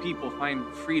help my people find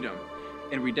freedom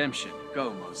and redemption.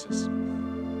 Go, Moses.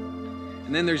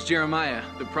 And then there's Jeremiah,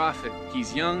 the prophet.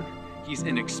 He's young, he's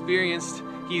inexperienced,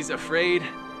 he's afraid,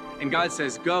 and God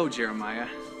says, go, Jeremiah,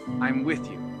 I'm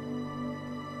with you.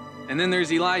 And then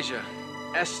there's Elijah,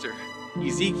 Esther,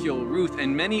 Ezekiel, Ruth,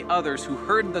 and many others who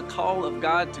heard the call of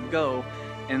God to go,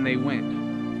 and they went.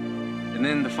 And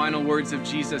then the final words of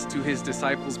Jesus to his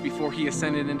disciples before he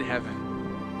ascended into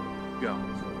heaven, go.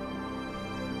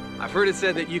 I've heard it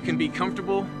said that you can be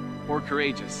comfortable or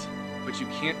courageous, but you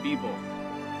can't be both.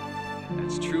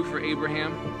 That's true for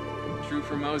Abraham, true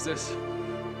for Moses,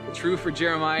 true for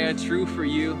Jeremiah, true for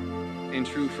you, and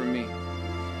true for me.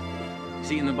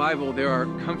 See, in the Bible, there are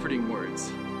comforting words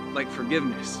like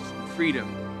forgiveness, freedom,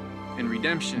 and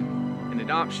redemption, and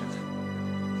adoption.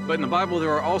 But in the Bible,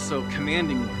 there are also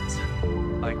commanding words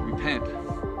like repent,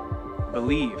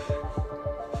 believe,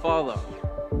 follow,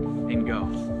 and go.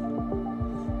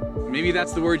 Maybe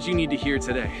that's the words you need to hear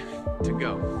today, to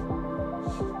go.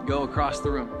 Go across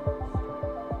the room,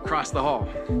 across the hall,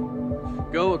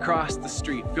 go across the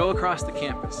street, go across the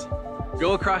campus,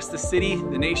 go across the city,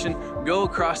 the nation, go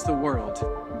across the world,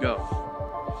 go.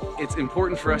 It's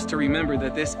important for us to remember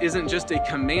that this isn't just a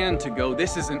command to go,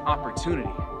 this is an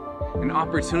opportunity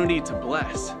to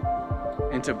bless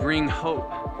and to bring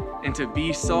hope and to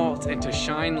be salt and to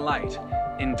shine light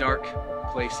in dark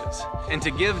places and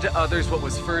to give to others what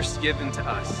was first given to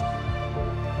us.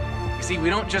 You see, we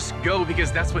don't just go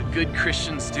because that's what good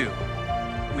Christians do.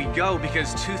 We go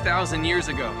because 2,000 years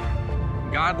ago,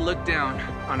 God looked down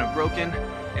on a broken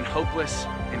and hopeless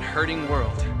and hurting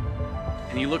world,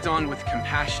 and he looked on with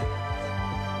compassion.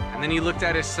 And then he looked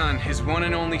at his son, his one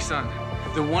and only son,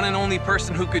 the one and only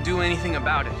person who could do anything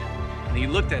about it. And he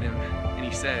looked at him and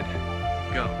he said,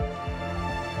 go.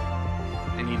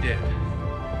 And he did.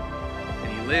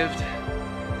 And he lived,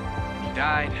 and he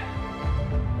died,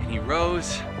 and he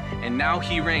rose, and now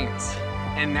he reigns.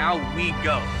 And now we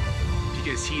go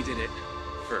because he did it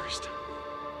first.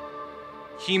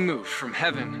 He moved from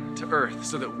heaven to earth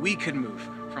so that we could move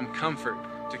from comfort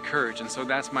to courage. And so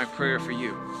that's my prayer for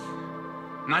you.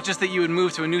 Not just that you would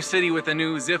move to a new city with a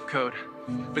new zip code,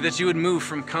 but that you would move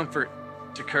from comfort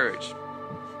to courage.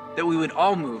 That we would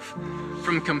all move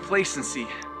from complacency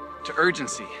to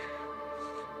urgency.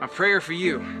 My prayer for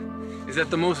you is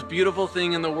that the most beautiful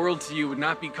thing in the world to you would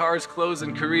not be cars, clothes,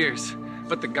 and careers,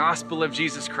 but the gospel of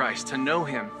Jesus Christ, to know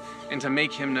him and to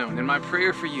make him known. And my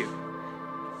prayer for you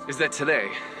is that today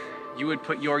you would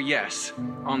put your yes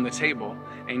on the table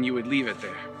and you would leave it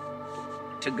there.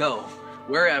 To go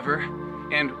wherever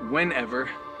and whenever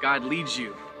God leads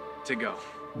you to go.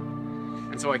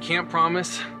 And so I can't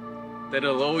promise that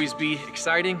it'll always be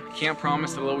exciting. Can't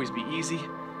promise it'll always be easy.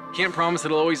 Can't promise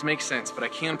it'll always make sense, but I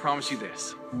can promise you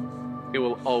this. It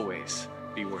will always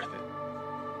be worth it.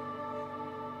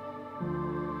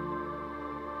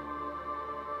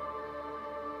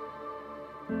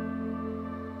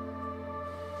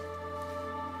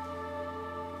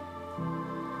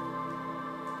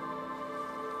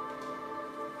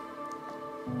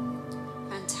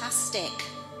 Fantastic.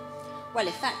 Well,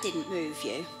 if that didn't move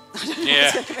you, I don't know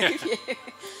Yeah. what's going to move you.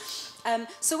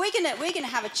 So we're gonna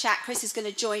have a chat. Chris is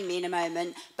gonna join me in a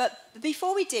moment. But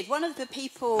before we did, one of the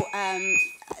people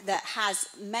that has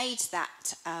made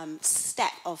that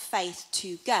step of faith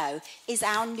to go is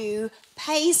our new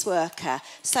Pays worker.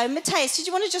 So Matthias, did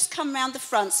you want to just come round the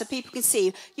front so people can see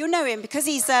you? You'll know him because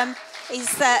he's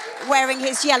wearing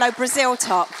his yellow Brazil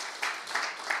top.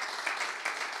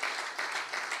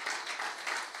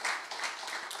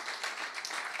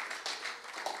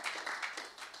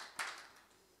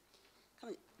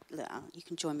 Look, you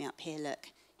can join me up here, look.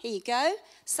 Here you go.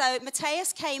 So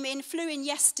Matthias came in, flew in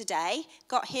yesterday,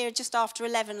 got here just after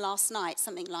 11 last night,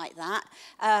 something like that.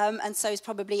 And so he's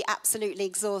probably absolutely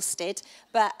exhausted.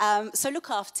 But so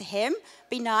look after him,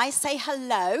 be nice, say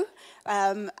hello,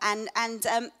 and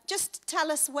just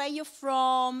tell us where you're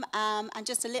from and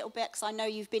just a little bit, because I know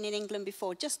you've been in England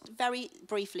before, just very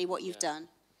briefly what you've done.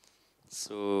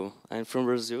 So I'm from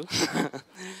Brazil.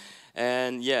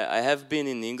 And yeah, I have been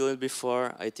in England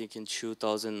before, I think in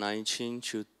 2019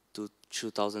 to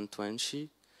 2020.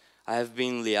 I have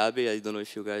been in Liabe, I don't know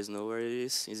if you guys know where it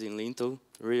is. It's in Linton,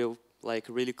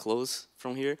 really close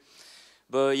from here.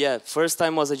 But yeah, first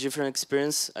time was a different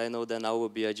experience. I know that now will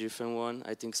be a different one.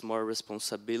 I think it's more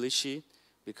responsibility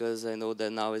because I know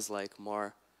that now is like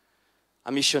more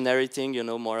a missionary thing, you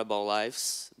know, more about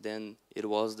lives than it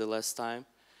was the last time.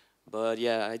 But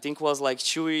yeah, I think it was like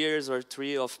 2 years or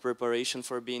 3 of preparation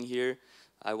for being here.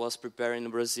 I was preparing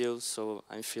in Brazil, so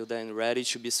I feel that I'm ready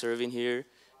to be serving here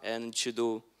and to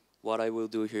do what I will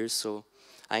do here. So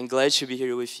I'm glad to be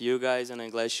here with you guys, and I'm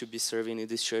glad to be serving in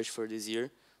this church for this year.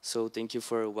 So thank you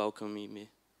for welcoming me.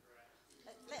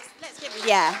 Let's give it,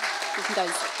 yeah, you can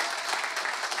go.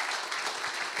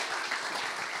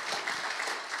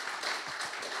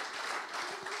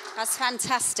 That's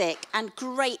fantastic, and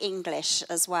great English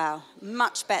as well.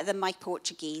 Much better than my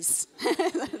Portuguese.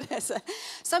 So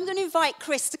I'm going to invite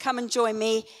Chris to come and join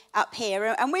me up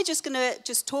here, and we're just going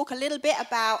to talk a little bit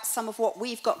about some of what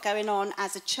we've got going on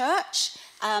as a church,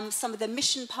 some of the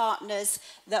mission partners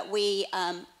that we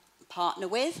partner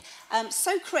with.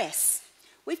 So Chris,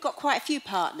 we've got quite a few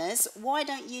partners. Why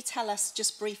don't you tell us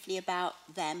just briefly about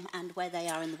them and where they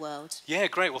are in the world? Yeah,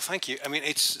 great. Well, thank you. I mean,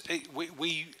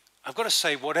 I've got to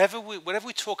say, whatever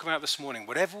we talk about this morning,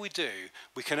 whatever we do,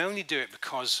 we can only do it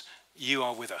because you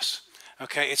are with us.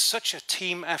 Okay, it's such a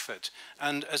team effort,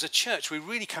 and as a church, we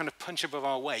really kind of punch above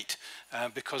our weight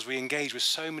because we engage with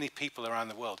so many people around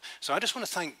the world. So I just want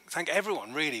to thank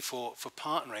everyone really for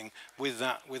partnering with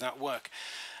that work.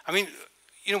 I mean,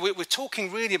 you know, we're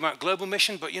talking really about global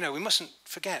mission, but, you know, we mustn't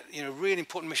forget, you know, really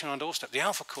important mission on our doorstep. The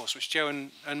Alpha course, which Joe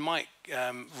and Mike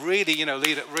really, you know,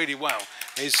 lead it really well,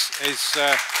 is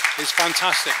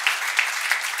fantastic.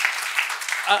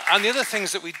 And the other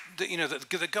things that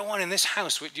that go on in this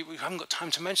house, we haven't got time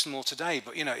to mention them all today,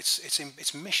 but, you know,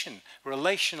 it's mission,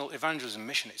 relational evangelism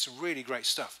mission. It's really great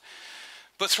stuff.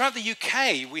 But throughout the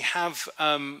UK, we have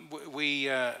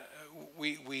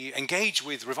we engage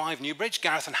with Revive Newbridge.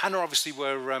 Gareth and Hannah obviously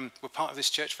were part of this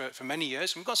church for many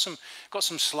years. We've got some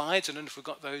slides. I don't know if we've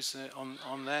got those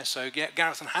on there. So yeah,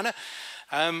 Gareth and Hannah.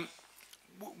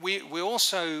 We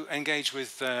also engage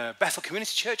with Bethel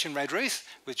Community Church in Redruth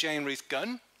with Jay and Ruth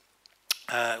Gunn,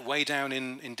 way down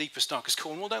in deepest, darkest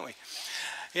Cornwall, don't we?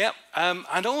 Yeah,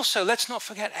 and also let's not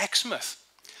forget Exmouth.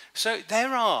 So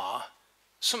there are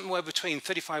somewhere between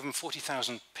 35 and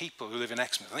 40,000 people who live in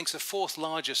Exmouth. I think it's the 4th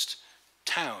largest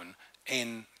town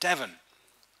in Devon.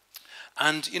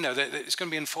 And, you know, it's going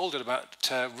to be unfolded about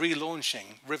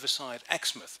relaunching Riverside,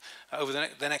 Exmouth over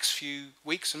the next few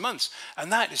weeks and months.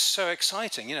 And that is so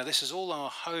exciting. You know, this is all our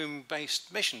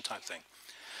home-based mission type thing.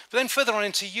 But then further on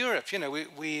into Europe, you know,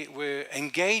 we're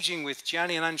engaging with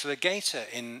Gianni and Angela Gator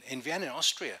in Vienna,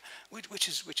 Austria, which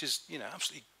is you know,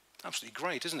 absolutely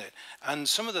great, isn't it? And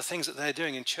some of the things that they're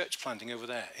doing in church planting over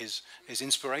there is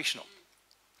inspirational.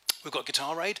 We've got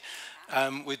Guitar Raid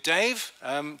with Dave.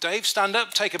 Dave, stand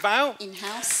up, take a bow.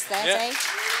 In-house, there, yeah. Dave.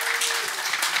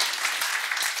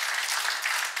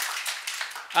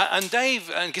 And Dave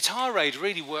and Guitar Raid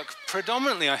really work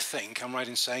predominantly, I think, I'm right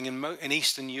in saying, in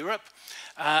Eastern Europe.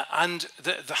 And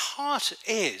the heart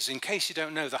is, in case you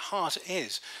don't know, the heart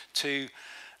is to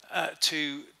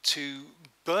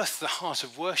birth the heart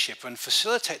of worship and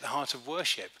facilitate the heart of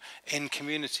worship in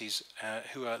communities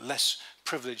who are less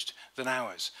privileged than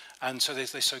ours. And so they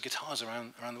sew guitars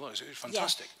around the world. It was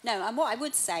fantastic. Yeah. No, and what I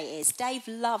would say is Dave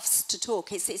loves to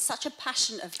talk. It's such a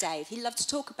passion of Dave. He loves to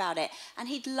talk about it, and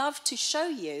he'd love to show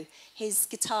you his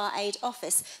guitar aid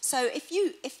office. So if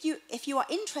you are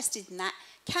interested in that,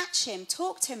 catch him,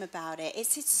 talk to him about it.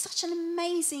 It's such an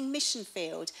amazing mission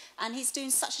field, and he's doing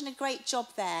such a great job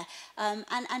there.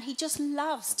 And he just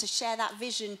loves to share that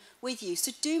vision with you.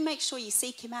 So do make sure you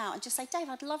seek him out and just say, Dave,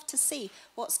 I'd love to see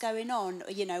what's going on,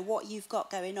 you know, what you've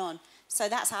got going on. So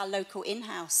that's our local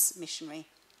in-house missionary.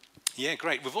 Yeah,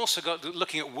 great. We've also got,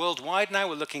 looking at worldwide now,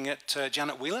 we're looking at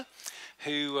Janet Wheeler,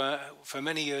 who for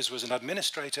many years was an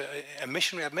administrator, a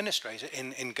missionary administrator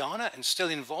in Ghana, and still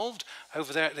involved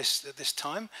over there at this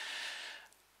time.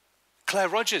 Claire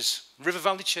Rogers, River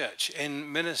Valley Church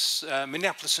in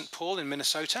Minneapolis, St. Paul in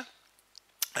Minnesota.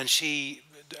 And she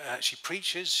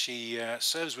preaches, she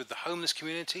serves with the homeless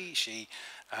community, she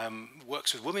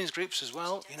works with women's groups as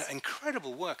well. You know,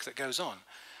 incredible work that goes on.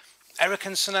 Eric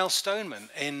and Sanel Stoneman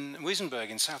in Muizenberg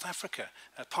in South Africa,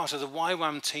 part of the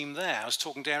YWAM team there. I was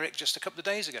talking to Eric just a couple of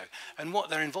days ago, and what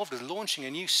they're involved with, launching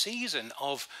a new season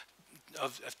of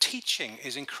teaching,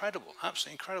 is incredible,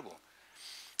 absolutely incredible.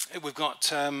 We've got,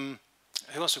 who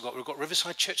else have we got? We've got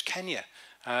Riverside Church Kenya,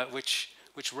 which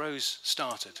Rose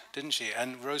started, didn't she?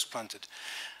 And Rose planted.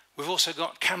 We've also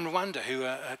got Cam Rwanda, who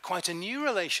are quite a new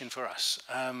relation for us,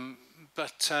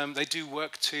 but they do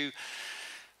work to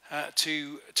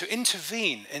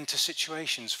intervene into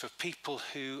situations for people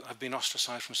who have been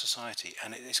ostracized from society.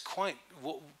 And it's quite,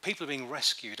 people are being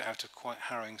rescued out of quite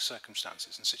harrowing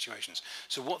circumstances and situations.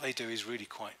 So what they do is really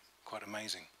quite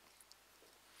amazing.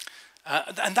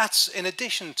 And that's in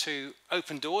addition to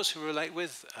Open Doors, who we relate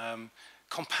with,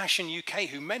 Compassion UK,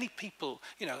 who many people,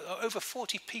 you know, over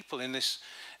 40 people in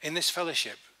this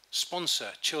fellowship sponsor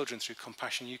children through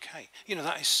Compassion UK. You know,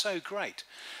 that is so great.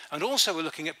 And also we're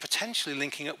looking at potentially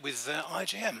linking up with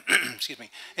IJM, excuse me,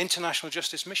 International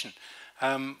Justice Mission.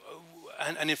 And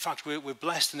in fact, we're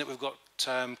blessed in that we've got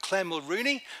Claire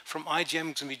Mulrooney from IGM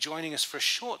going to be joining us for a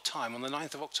short time on the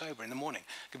 9th of October in the morning.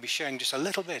 Going to be sharing just a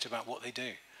little bit about what they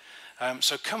do.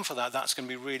 So come for that. That's going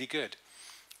to be really good.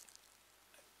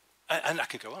 And I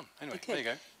could go on. Anyway, there you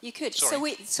go. You could.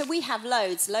 Sorry. So we have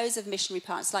loads of missionary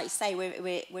partners. Like you say,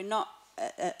 we're not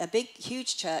a big,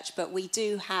 huge church, but we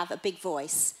do have a big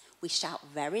voice. We shout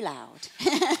very loud.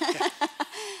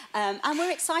 And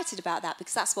we're excited about that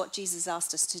because that's what Jesus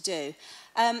asked us to do.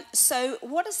 So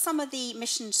what are some of the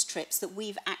missions trips that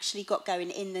we've actually got going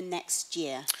in the next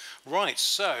year? Right,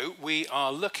 so we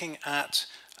are looking at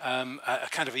a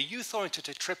kind of a youth-oriented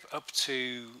trip up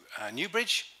to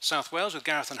Newbridge, South Wales, with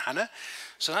Gareth and Hannah.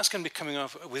 So that's going to be coming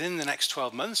off within the next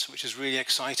 12 months, which is really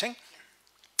exciting.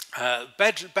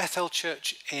 Bethel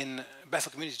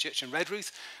Community Church in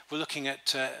Redruth, we're looking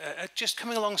at just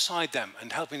coming alongside them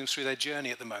and helping them through their journey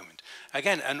at the moment.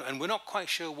 Again, and we're not quite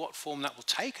sure what form that will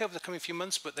take over the coming few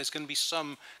months, but there's going to be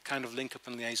some kind of link-up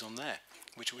and liaison there,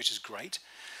 which is great.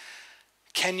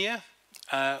 Kenya.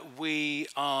 We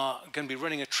are going to be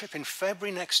running a trip in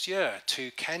February next year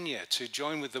to Kenya to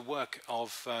join with the work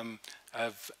of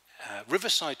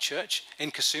Riverside Church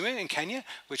in Kisumu in Kenya,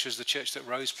 which was the church that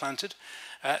Rose planted,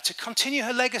 to continue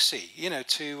her legacy, you know,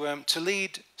 to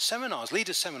lead seminars,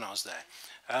 leaders' seminars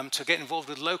there, to get involved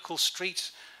with local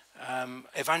street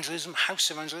evangelism, house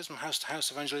to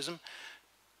house evangelism,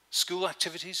 school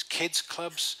activities, kids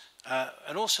clubs,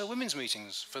 and also women's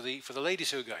meetings for the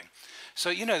ladies who are going. So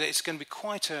you know that it's going to be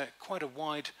quite a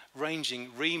wide-ranging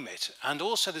remit, and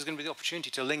also there's going to be the opportunity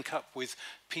to link up with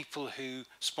people who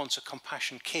sponsor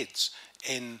Compassion Kids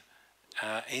in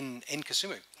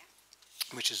Kisumu,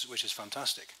 which is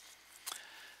fantastic.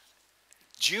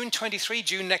 June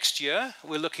next year,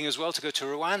 we're looking as well to go to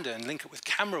Rwanda and link up with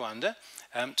Cam Rwanda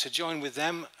to join with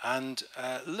them and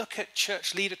look at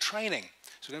church leader training.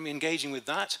 So we're going to be engaging with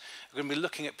that. We're going to be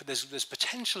looking at, there's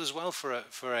potential as well for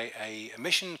a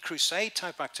mission crusade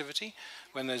type activity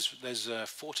when there's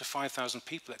 4,000 to 5,000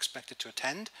 people expected to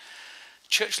attend.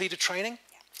 Church leader training,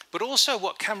 but also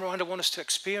what Cam Rwanda want us to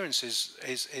experience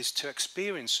is to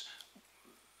experience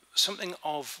something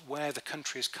of where the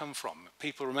country has come from.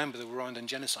 People remember the Rwandan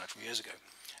genocide from years ago,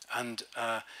 and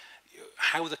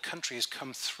how the country has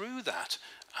come through that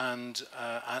and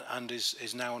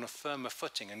is now on a firmer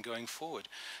footing and going forward.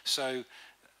 So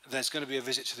there's going to be a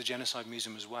visit to the Genocide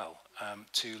Museum as well,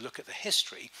 to look at the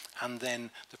history and then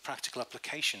the practical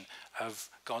application of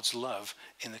God's love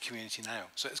in the community now.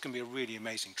 So it's going to be a really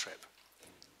amazing trip.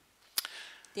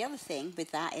 The other thing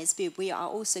with that is we are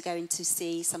also going to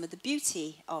see some of the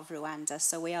beauty of Rwanda.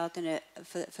 So we are going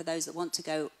to, for those that want to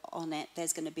go on it,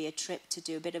 there's going to be a trip to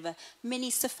do a bit of a mini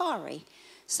safari.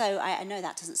 So I know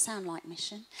that doesn't sound like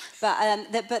mission, but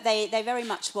they very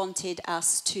much wanted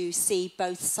us to see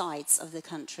both sides of the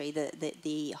country,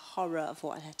 the horror of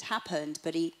what had happened,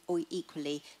 but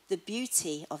equally the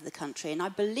beauty of the country. And I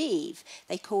believe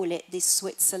they call it the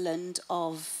Switzerland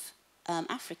of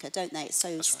Africa, don't they? It's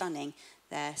so stunning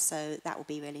there, so that will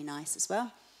be really nice as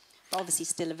well. But obviously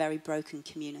still a very broken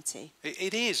community.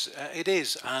 It is,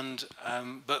 and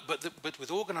but with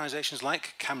organisations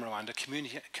like Camrowanda,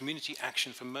 Community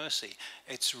Action for Mercy,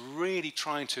 it's really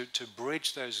trying to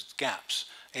bridge those gaps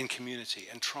in community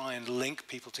and try and link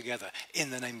people together in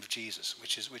the name of Jesus,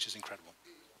 which is incredible.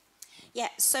 Yeah,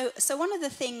 so one of the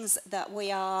things that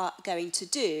we are going to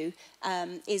do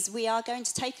is we are going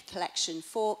to take a collection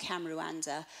for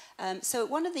Camrowanda. So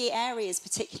one of the areas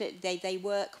particularly they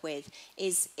work with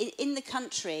is in the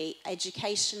country,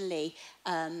 educationally,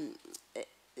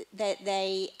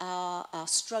 they are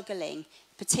struggling,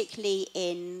 particularly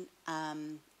in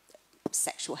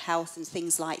sexual health and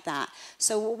things like that.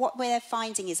 So what we're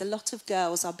finding is a lot of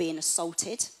girls are being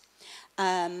assaulted,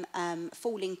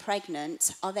 falling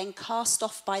pregnant, are then cast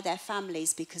off by their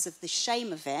families because of the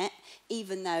shame of it,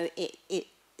 even though it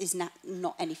is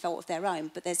not any fault of their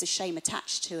own, but there's a shame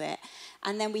attached to it.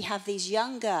 And then we have these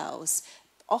young girls,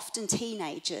 often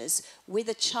teenagers, with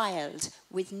a child,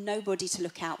 with nobody to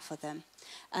look out for them.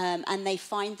 And they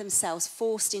find themselves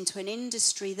forced into an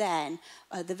industry then,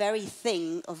 the very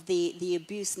thing of the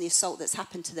abuse and the assault that's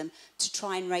happened to them, to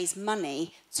try and raise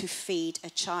money to feed a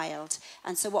child.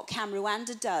 And so what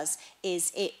Camrowanda does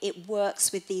is it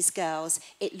works with these girls,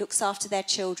 it looks after their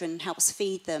children, helps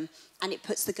feed them, and it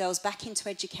puts the girls back into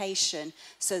education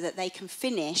so that they can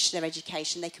finish their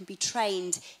education, they can be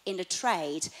trained in a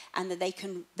trade, and that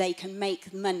they can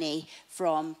make money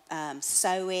from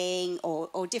sewing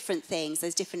or different things.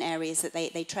 There's different areas that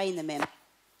they train them in.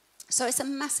 So it's a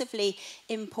massively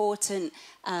important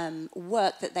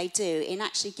work that they do in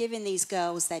actually giving these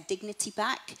girls their dignity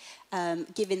back,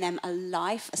 giving them a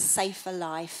life, a safer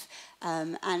life,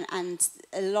 and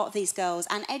a lot of these girls,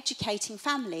 and educating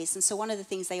families. And so one of the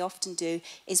things they often do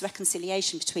is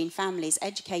reconciliation between families,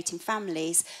 educating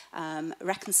families,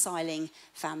 reconciling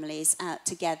families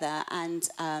together, and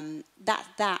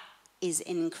that is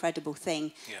an incredible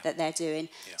thing that they're doing.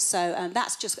 Yeah. So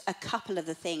that's just a couple of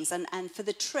the things. And for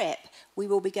the trip, we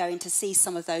will be going to see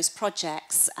some of those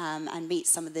projects and meet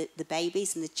some of the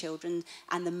babies and the children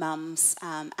and the mums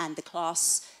and the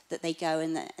class that they go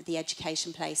in the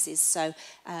education places. So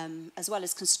as well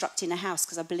as constructing a house,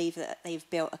 because I believe that they've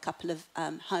built a couple of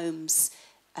homes,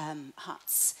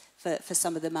 huts, for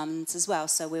some of the mums as well.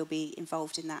 So we'll be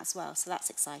involved in that as well. So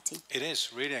that's exciting. It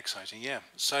is really exciting, yeah.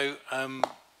 So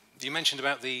you mentioned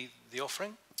about the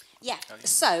offering? Yeah,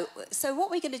 so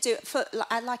what we're going to do,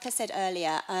 like I said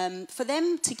earlier, for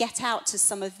them to get out to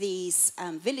some of these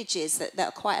villages that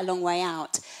are quite a long way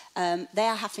out, they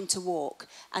are having to walk,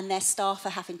 and their staff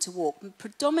are having to walk.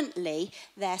 Predominantly,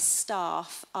 their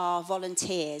staff are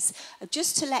volunteers.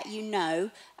 Just to let you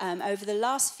know, over the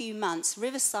last few months,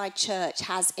 Riverside Church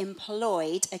has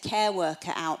employed a care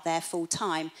worker out there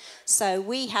full-time. So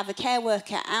we have a care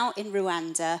worker out in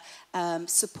Rwanda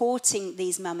supporting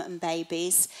these mum and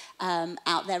babies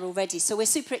out there already. So we're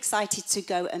super excited to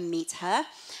go and meet her.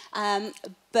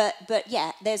 But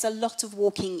yeah, there's a lot of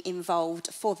walking involved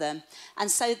for them. And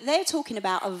so they're talking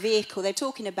about a vehicle, they're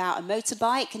talking about a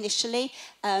motorbike initially,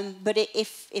 but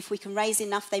if we can raise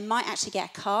enough, they might actually get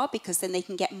a car, because then they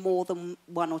can get more than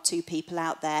 1 or 2 people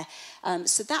out there.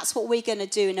 So that's what we're going to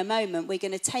do in a moment. We're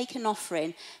going to take an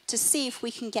offering to see if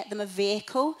we can get them a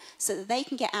vehicle so that they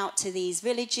can get out to these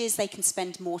villages, they can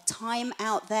spend more time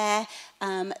out there.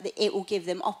 It will give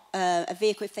them a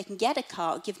vehicle. If they can get a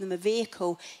car, it'll give them a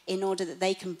vehicle in order that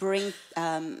they can bring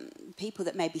people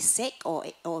that may be sick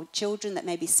or children that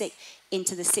may be sick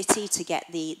into the city to get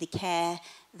the care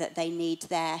that they need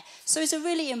there. So it's a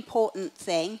really important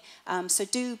thing. So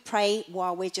do pray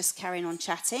while we're just carrying on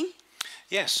chatting.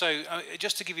 Yes, so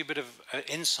just to give you a bit of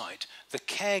insight, the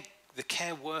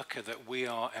care worker that we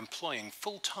are employing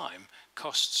full-time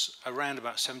costs around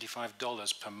about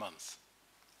 $75 per month.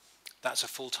 That's a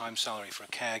full-time salary for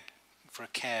a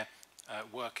care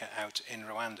worker out in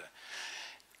Rwanda.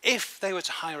 If they were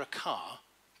to hire a car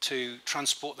to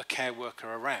transport the care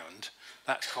worker around,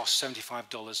 that costs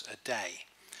 $75 a day.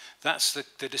 That's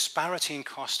the disparity in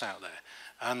cost out there.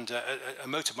 And a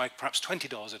motorbike, perhaps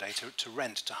 $20 a day to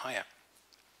rent, to hire.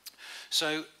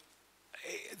 So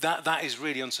that is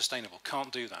really unsustainable,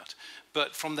 can't do that.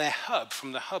 But from their hub,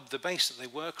 the base that they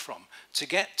work from, to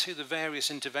get to the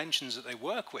various interventions that they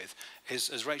work with, is,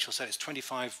 as Rachel said, it's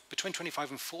between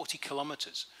 25 and 40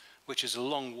 kilometres, which is a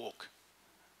long walk.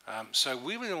 So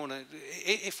we really want to,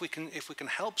 if we can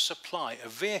help supply a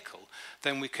vehicle,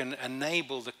 then we can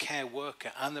enable the care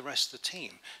worker and the rest of the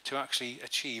team to actually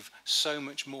achieve so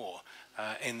much more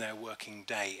in their working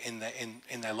day,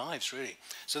 in their lives, really.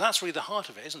 So that's really the heart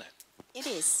of it, isn't it?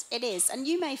 It is. And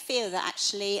you may feel that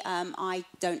actually I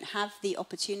don't have the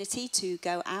opportunity to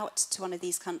go out to one of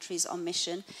these countries on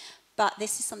mission, but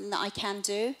this is something that I can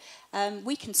do.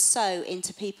 We can sow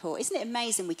into people. Isn't it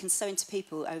amazing we can sow into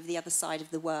people over the other side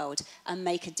of the world and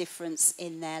make a difference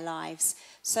in their lives?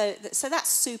 So that's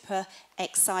super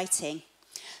exciting.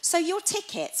 So your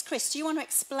tickets, Chris, do you want to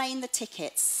explain the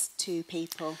tickets to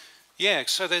people? Yeah,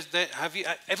 so have you,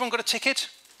 everyone got a ticket?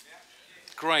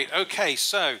 Great, okay,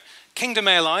 so Kingdom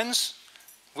Airlines,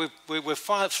 we're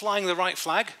flying the right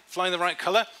flag, flying the right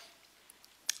colour.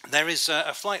 There is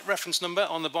a flight reference number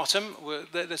on the bottom.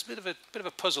 There's a bit of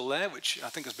a puzzle there, which I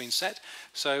think has been set.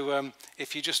 So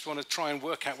if you just want to try and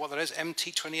work out what that is,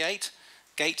 MT28,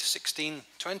 gate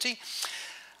 1620.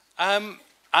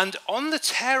 And on the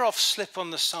tear-off slip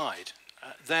on the side,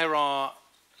 there are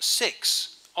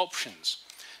 6 options.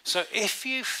 So if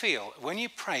you feel, when you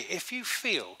pray, if you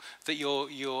feel that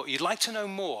you'd like to know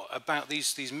more about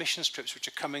these mission trips which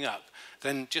are coming up,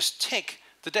 then just tick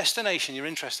the destination you're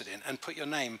interested in and put your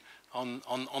name on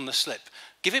the slip.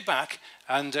 Give it back,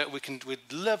 and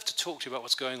we'd love to talk to you about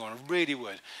what's going on. I really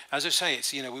would. As I say,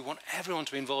 it's, you know, we want everyone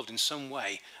to be involved in some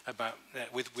way about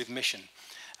with mission.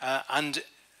 And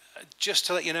just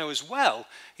to let you know as well,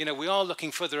 you know, we are looking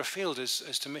further afield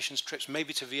as to missions trips,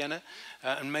 maybe to Vienna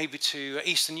and maybe to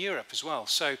Eastern Europe as well.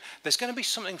 So there's going to be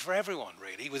something for everyone,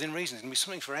 really, within reason. There's going to be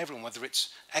something for everyone, whether it's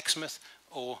Exmouth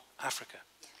or Africa.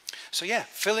 So yeah,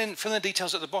 fill in the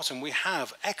details at the bottom. We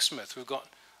have Exmouth, we've got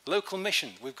local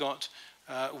mission, we've got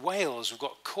Wales, we've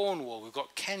got Cornwall, we've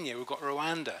got Kenya, we've got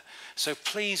Rwanda. So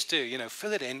please do, you know,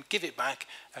 fill it in, give it back,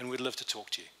 and we'd love to talk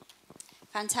to you.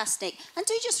 Fantastic. And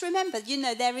do just remember, you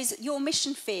know, there is your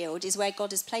mission field is where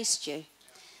God has placed you.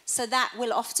 So that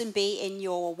will often be in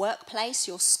your workplace,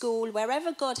 your school,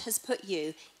 wherever God has put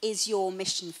you is your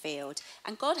mission field.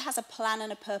 And God has a plan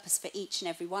and a purpose for each and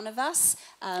every one of us,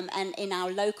 and in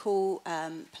our local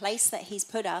place that he's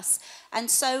put us. And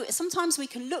so sometimes we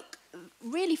can look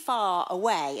really far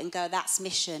away and go, that's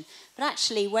mission. But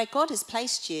actually, where God has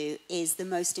placed you is the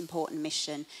most important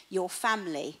mission. Your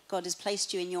family. God has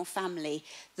placed you in your family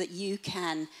that you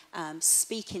can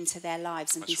speak into their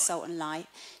lives and be salt and light.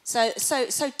 So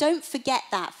don't forget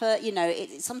that. For, you know,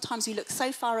 sometimes we look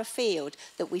so far afield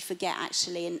that we forget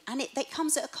actually, and it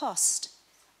comes at a cost.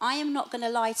 I am not going to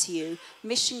lie to you.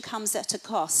 Mission comes at a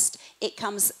cost. It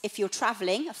comes, if you're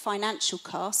traveling, a financial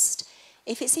cost.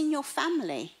 If it's in your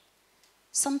family,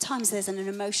 sometimes there's an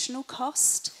emotional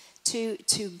cost to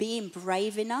being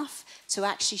brave enough to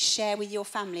actually share with your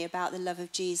family about the love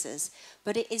of Jesus.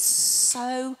 But it is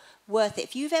so worth it.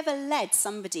 If you've ever led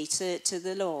somebody to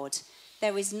the Lord,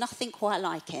 there is nothing quite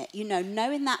like it. You know,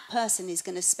 knowing that person is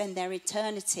going to spend their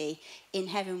eternity in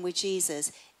heaven with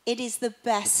Jesus, it is the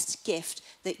best gift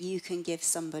that you can give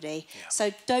somebody. Yeah.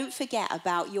 So don't forget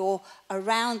about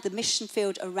around the mission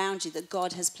field around you that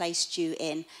God has placed you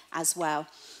in as well.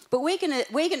 But we're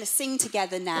gonna sing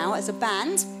together now as a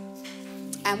band,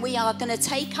 and we are going to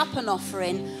take up an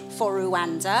offering for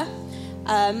Rwanda.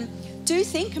 Do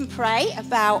think and pray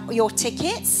about your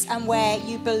tickets and where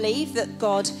you believe that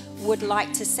God would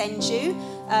like to send you.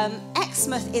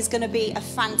 Exmouth is going to be a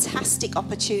fantastic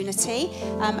opportunity,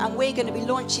 and we're going to be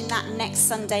launching that next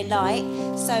Sunday night.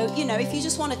 So, you know, if you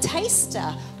just want a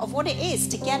taster of what it is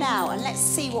to get out and let's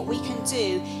see what we can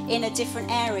do in a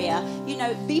different area, you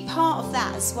know, be part of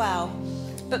that as well.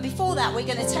 But before that, we're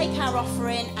going to take our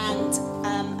offering, and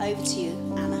over to you,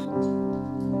 Anna.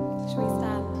 Should we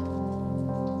stand?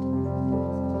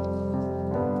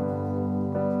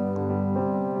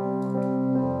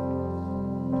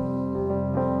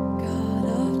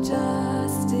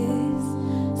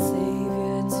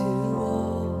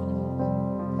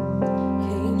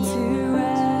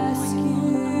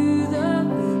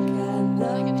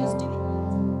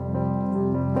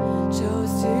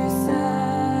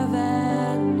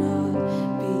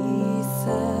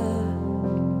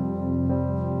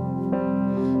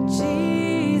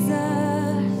 Jesus.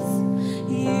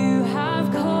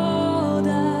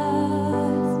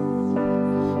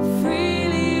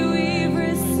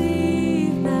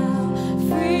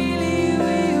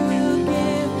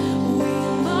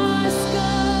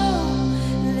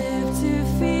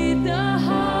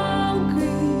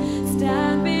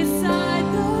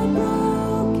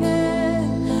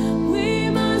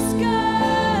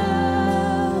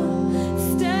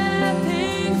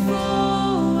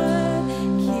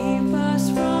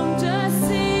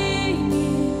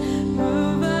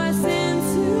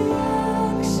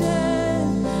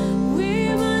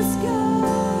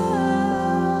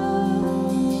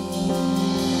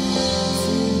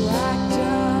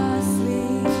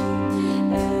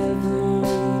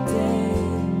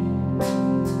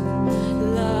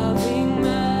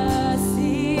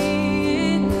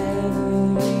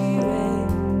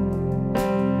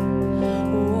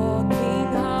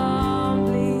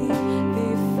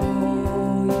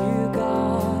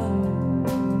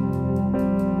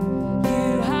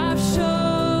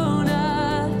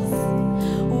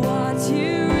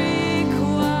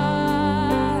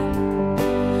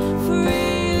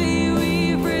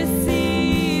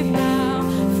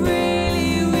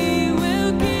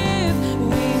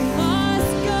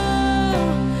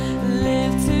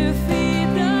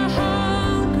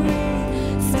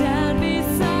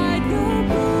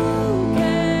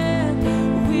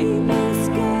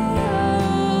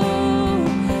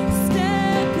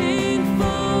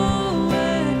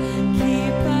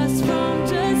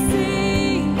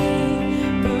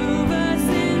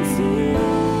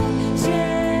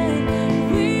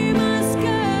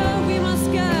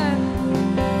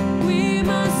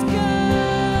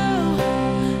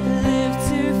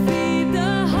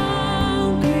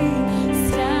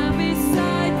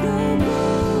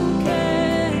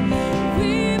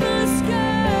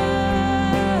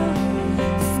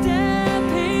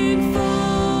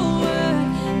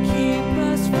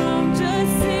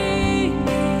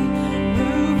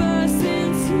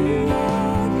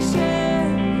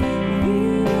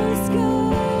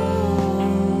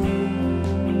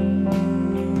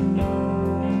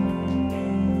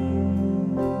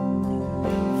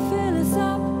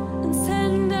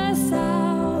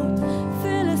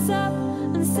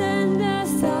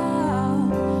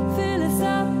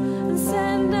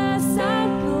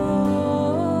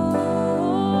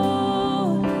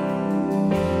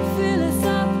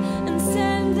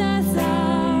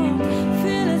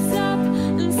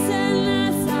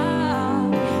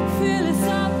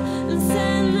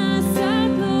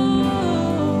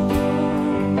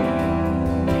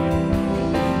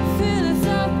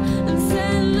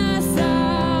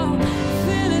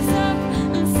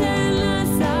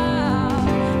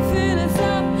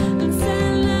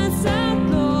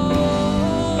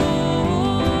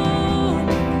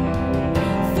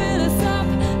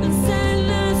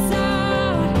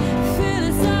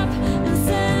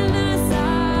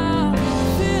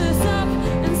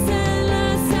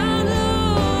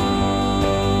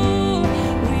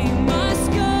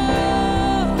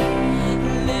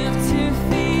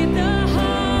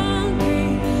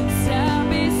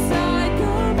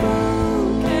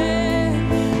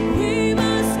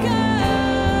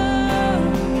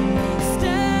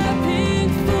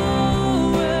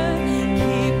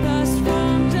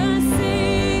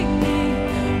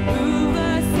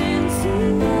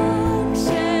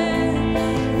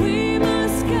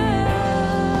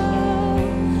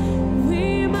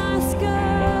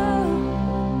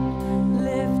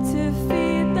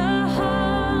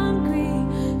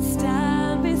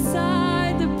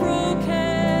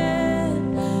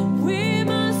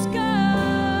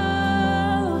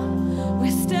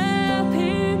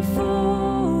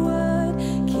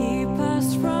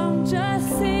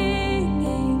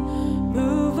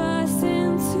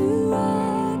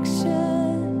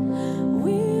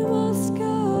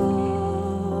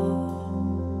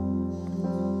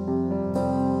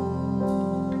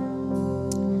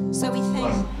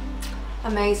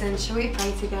 amazing. Shall we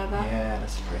pray together? Yeah,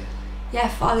 let's pray. Yeah,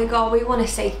 Father God, we want to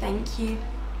say thank you.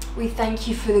 We thank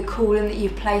you for the calling that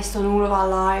you've placed on all of our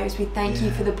lives. We thank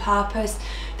you for the purpose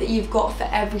that you've got for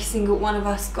every single one of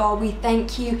us, God. We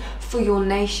thank you for your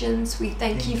nations. We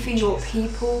thank you for your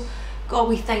people. God,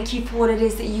 we thank you for what it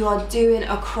is that you are doing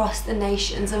across the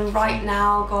nations. And right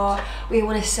now, God, we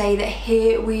want to say that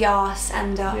here we are,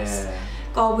 send us. Yeah.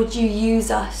 God, would you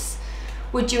use us?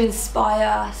 Would you inspire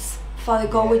us? Father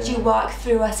God, would you work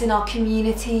through us in our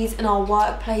communities, in our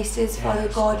workplaces, Father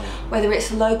God, whether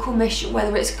it's local mission,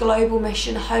 whether it's global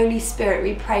mission, Holy Spirit,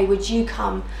 we pray, would you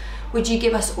come? Would you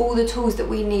give us all the tools that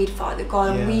we need, Father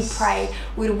God? And we pray,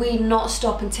 would we not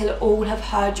stop until all have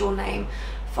heard your name?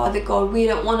 Father God, we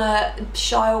don't want to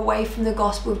shy away from the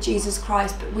gospel of Jesus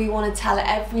Christ, but we want to tell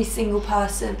every single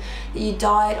person that you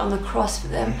died on the cross for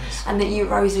them and that you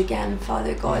rose again,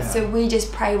 Father God. So we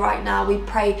just pray right now, we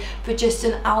pray for just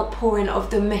an outpouring of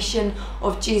the mission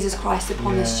of Jesus Christ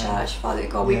upon this church, Father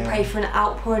God. We pray for an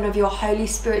outpouring of your Holy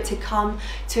Spirit to come,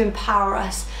 to empower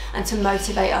us and to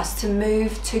motivate us to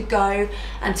move, to go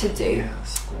and to do.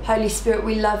 Holy Spirit,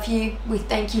 we love you. We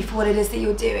thank you for what it is that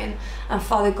you're doing. And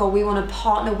Father God, we want to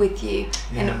partner with you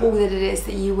in all that it is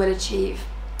that you will achieve.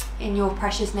 In your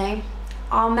precious name.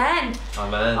 Amen.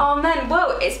 Amen. Amen.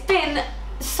 Well, it's been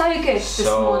so good this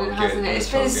morning, hasn't it?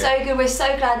 It's been so good. We're so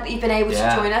glad that you've been able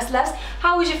to join us. Les,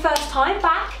 how was your first time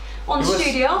back on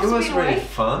studio? It was really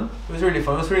fun. It was really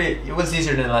fun. It was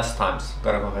easier than last times.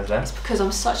 Gotta confess that. It's because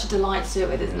I'm such a delight to do it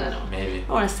with, isn't it? Maybe.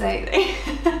 I want to say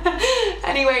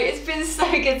anyway, it's been so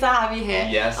good to have you here.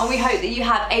 Yes. And we hope that you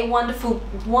have a wonderful,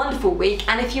 wonderful week.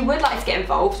 And if you would like to get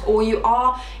involved, or you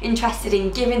are interested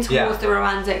in giving towards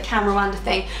the Cam Rwanda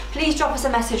thing, please drop us a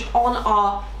message on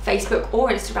our Facebook or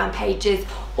Instagram pages,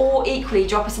 or equally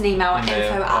drop us an email at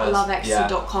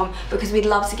info@loveexeter.com, because we'd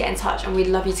love to get in touch and we'd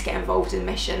love you to get involved in the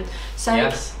mission. So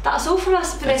that's all from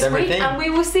us for this week, and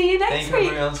we will see you next week. Thank you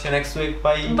everyone. See you next week.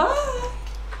 Bye. Bye.